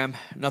 Instagram.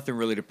 Nothing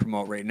really to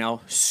promote right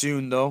now.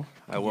 Soon though,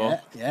 I will.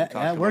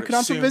 Yeah. Working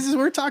on some business.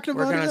 We're talking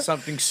about Working it. on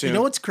something soon. You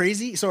know what's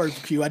crazy? Sorry,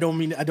 Q. I don't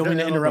mean to no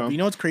interrupt. problem. You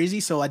know what's crazy?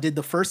 So I did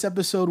the first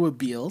episode with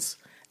Beals,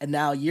 and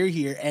now you're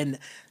here, and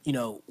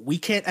we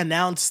can't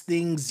announce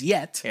things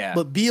yet. Yeah.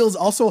 But Beals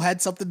also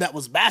had something that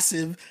was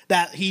massive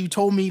that he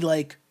told me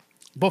like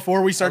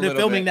before we started little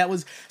filming. bit. That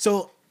was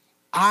so.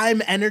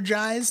 I'm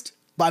energized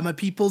by my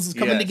people's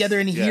coming Yes, together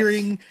and yes.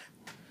 hearing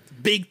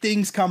big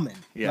things coming.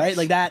 Yes. Right,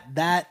 like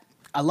that.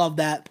 I love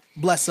that.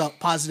 Bless up,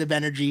 positive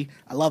energy.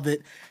 I love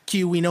it.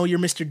 Q, we know you're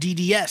Mr.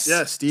 DDS.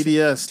 Yes,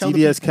 DDS, Tell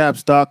the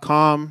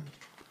DDScaps.com.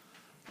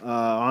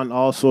 On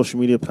all social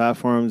media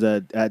platforms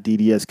at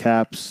DDS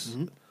Caps.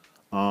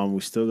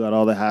 We still got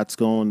all the hats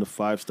going, the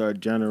 5-star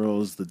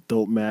generals, the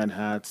dope man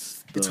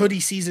hats. It's hoodie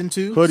season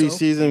 2. Hoodie so-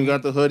 season. We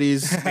got the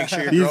hoodies. Make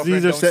sure your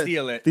girlfriend don't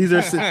steal it.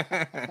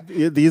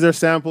 These are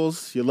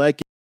samples. You like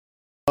it?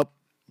 Up.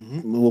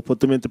 We'll put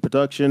them into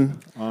production.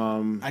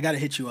 I gotta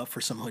hit you up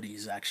for some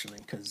hoodies actually,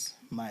 because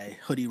my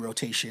hoodie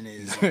rotation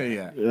is.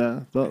 Yeah. Yeah.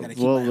 I gotta keep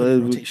my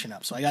hoodie rotation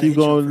up, so I gotta keep hit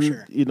you up going.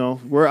 for sure.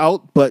 We're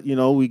out, but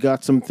we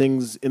got some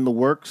things in the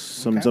works.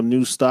 Some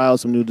new styles,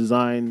 some new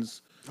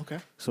designs, Okay.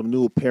 some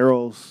new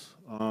apparels.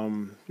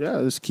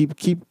 Just keep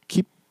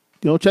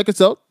check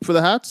us out for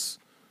the hats.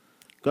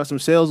 Got some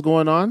sales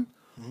going on.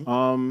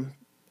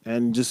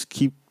 And just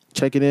keep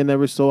checking in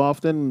every so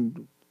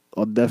often.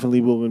 I'll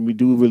definitely when we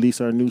do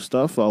release our new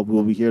stuff,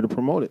 we'll be here to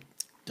promote it.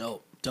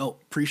 Dope.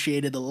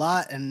 Appreciate it a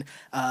lot. And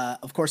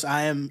of course,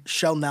 I am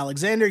Sheldon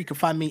Alexander. You can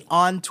find me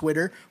on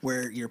Twitter,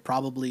 where you're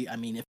probably,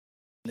 if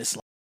this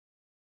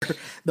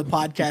the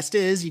podcast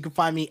is, you can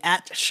find me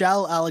at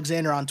Shell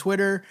Alexander on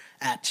Twitter,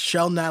 at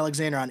Sheldon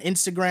Alexander on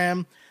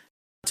Instagram.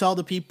 Tell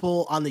the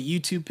people on the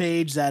YouTube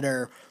page that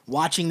are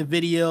watching the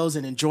videos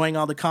and enjoying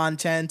all the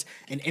content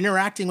and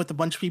interacting with a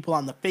bunch of people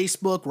on the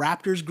Facebook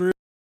Raptors group,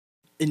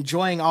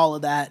 enjoying all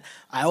of that.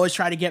 I always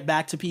try to get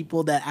back to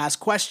people that ask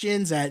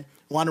questions, that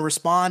want to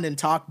respond and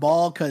talk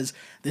ball, because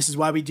this is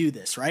why we do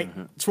this, right?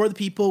 It's for the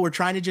people. We're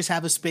trying to just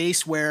have a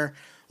space where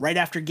right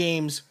after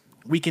games,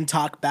 we can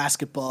talk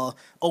basketball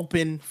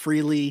open,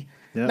 freely,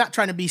 Yeah. not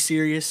trying to be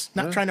serious,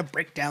 not trying to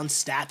break down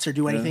stats or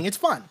do anything. It's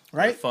fun,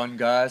 right? Fun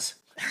guys.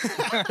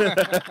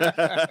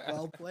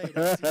 Well played.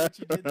 I see what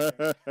you did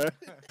there.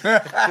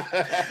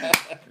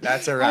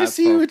 That's a wrap. I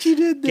see what you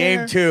did there.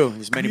 Game 2.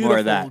 There's many more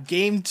of Beautiful. that.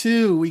 Game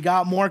 2. We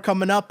got more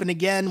coming up, and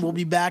again, we'll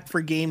be back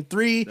for Game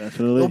 3.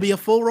 Definitely. There'll be a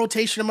full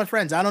rotation of my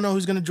friends. I don't know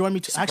who's going to join me.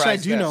 Actually, I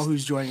Surprise do know guest.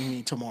 who's joining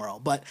me tomorrow.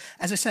 But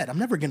as I said, I'm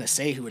never going to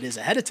say who it is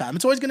ahead of time.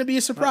 It's always going to be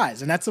a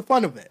surprise, and that's the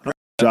fun of it.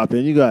 Drop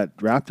in. You got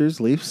Raptors,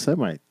 Leafs. I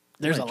might.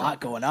 There's a lot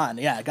going on.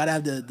 Yeah, I got to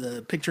have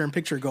the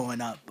picture-in-picture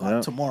going up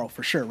tomorrow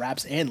for sure.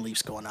 Raps and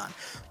Leafs going on.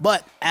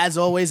 But as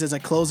always, as I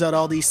close out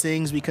all these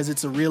things, because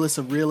it's the realest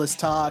of realist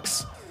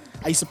talks,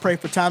 I used to pray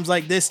for times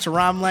like this to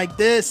rhyme like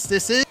this.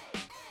 This is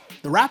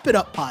the Wrap It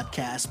Up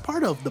podcast,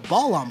 part of the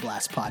Ball on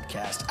Blast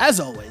podcast.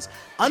 As always,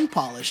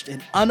 unpolished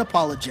and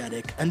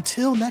unapologetic.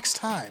 Until next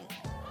time,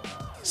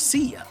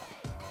 see ya.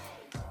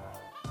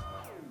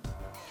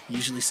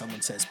 Usually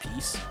someone says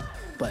peace,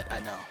 but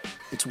I know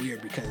it's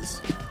weird because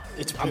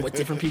I'm with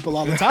different people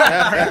all the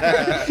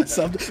time.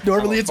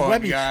 Normally it's fun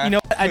Webby. guy. You know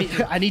what?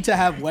 I need to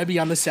have Webby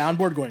on the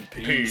soundboard going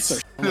peace or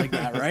something like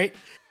that, right?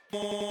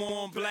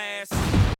 On blast.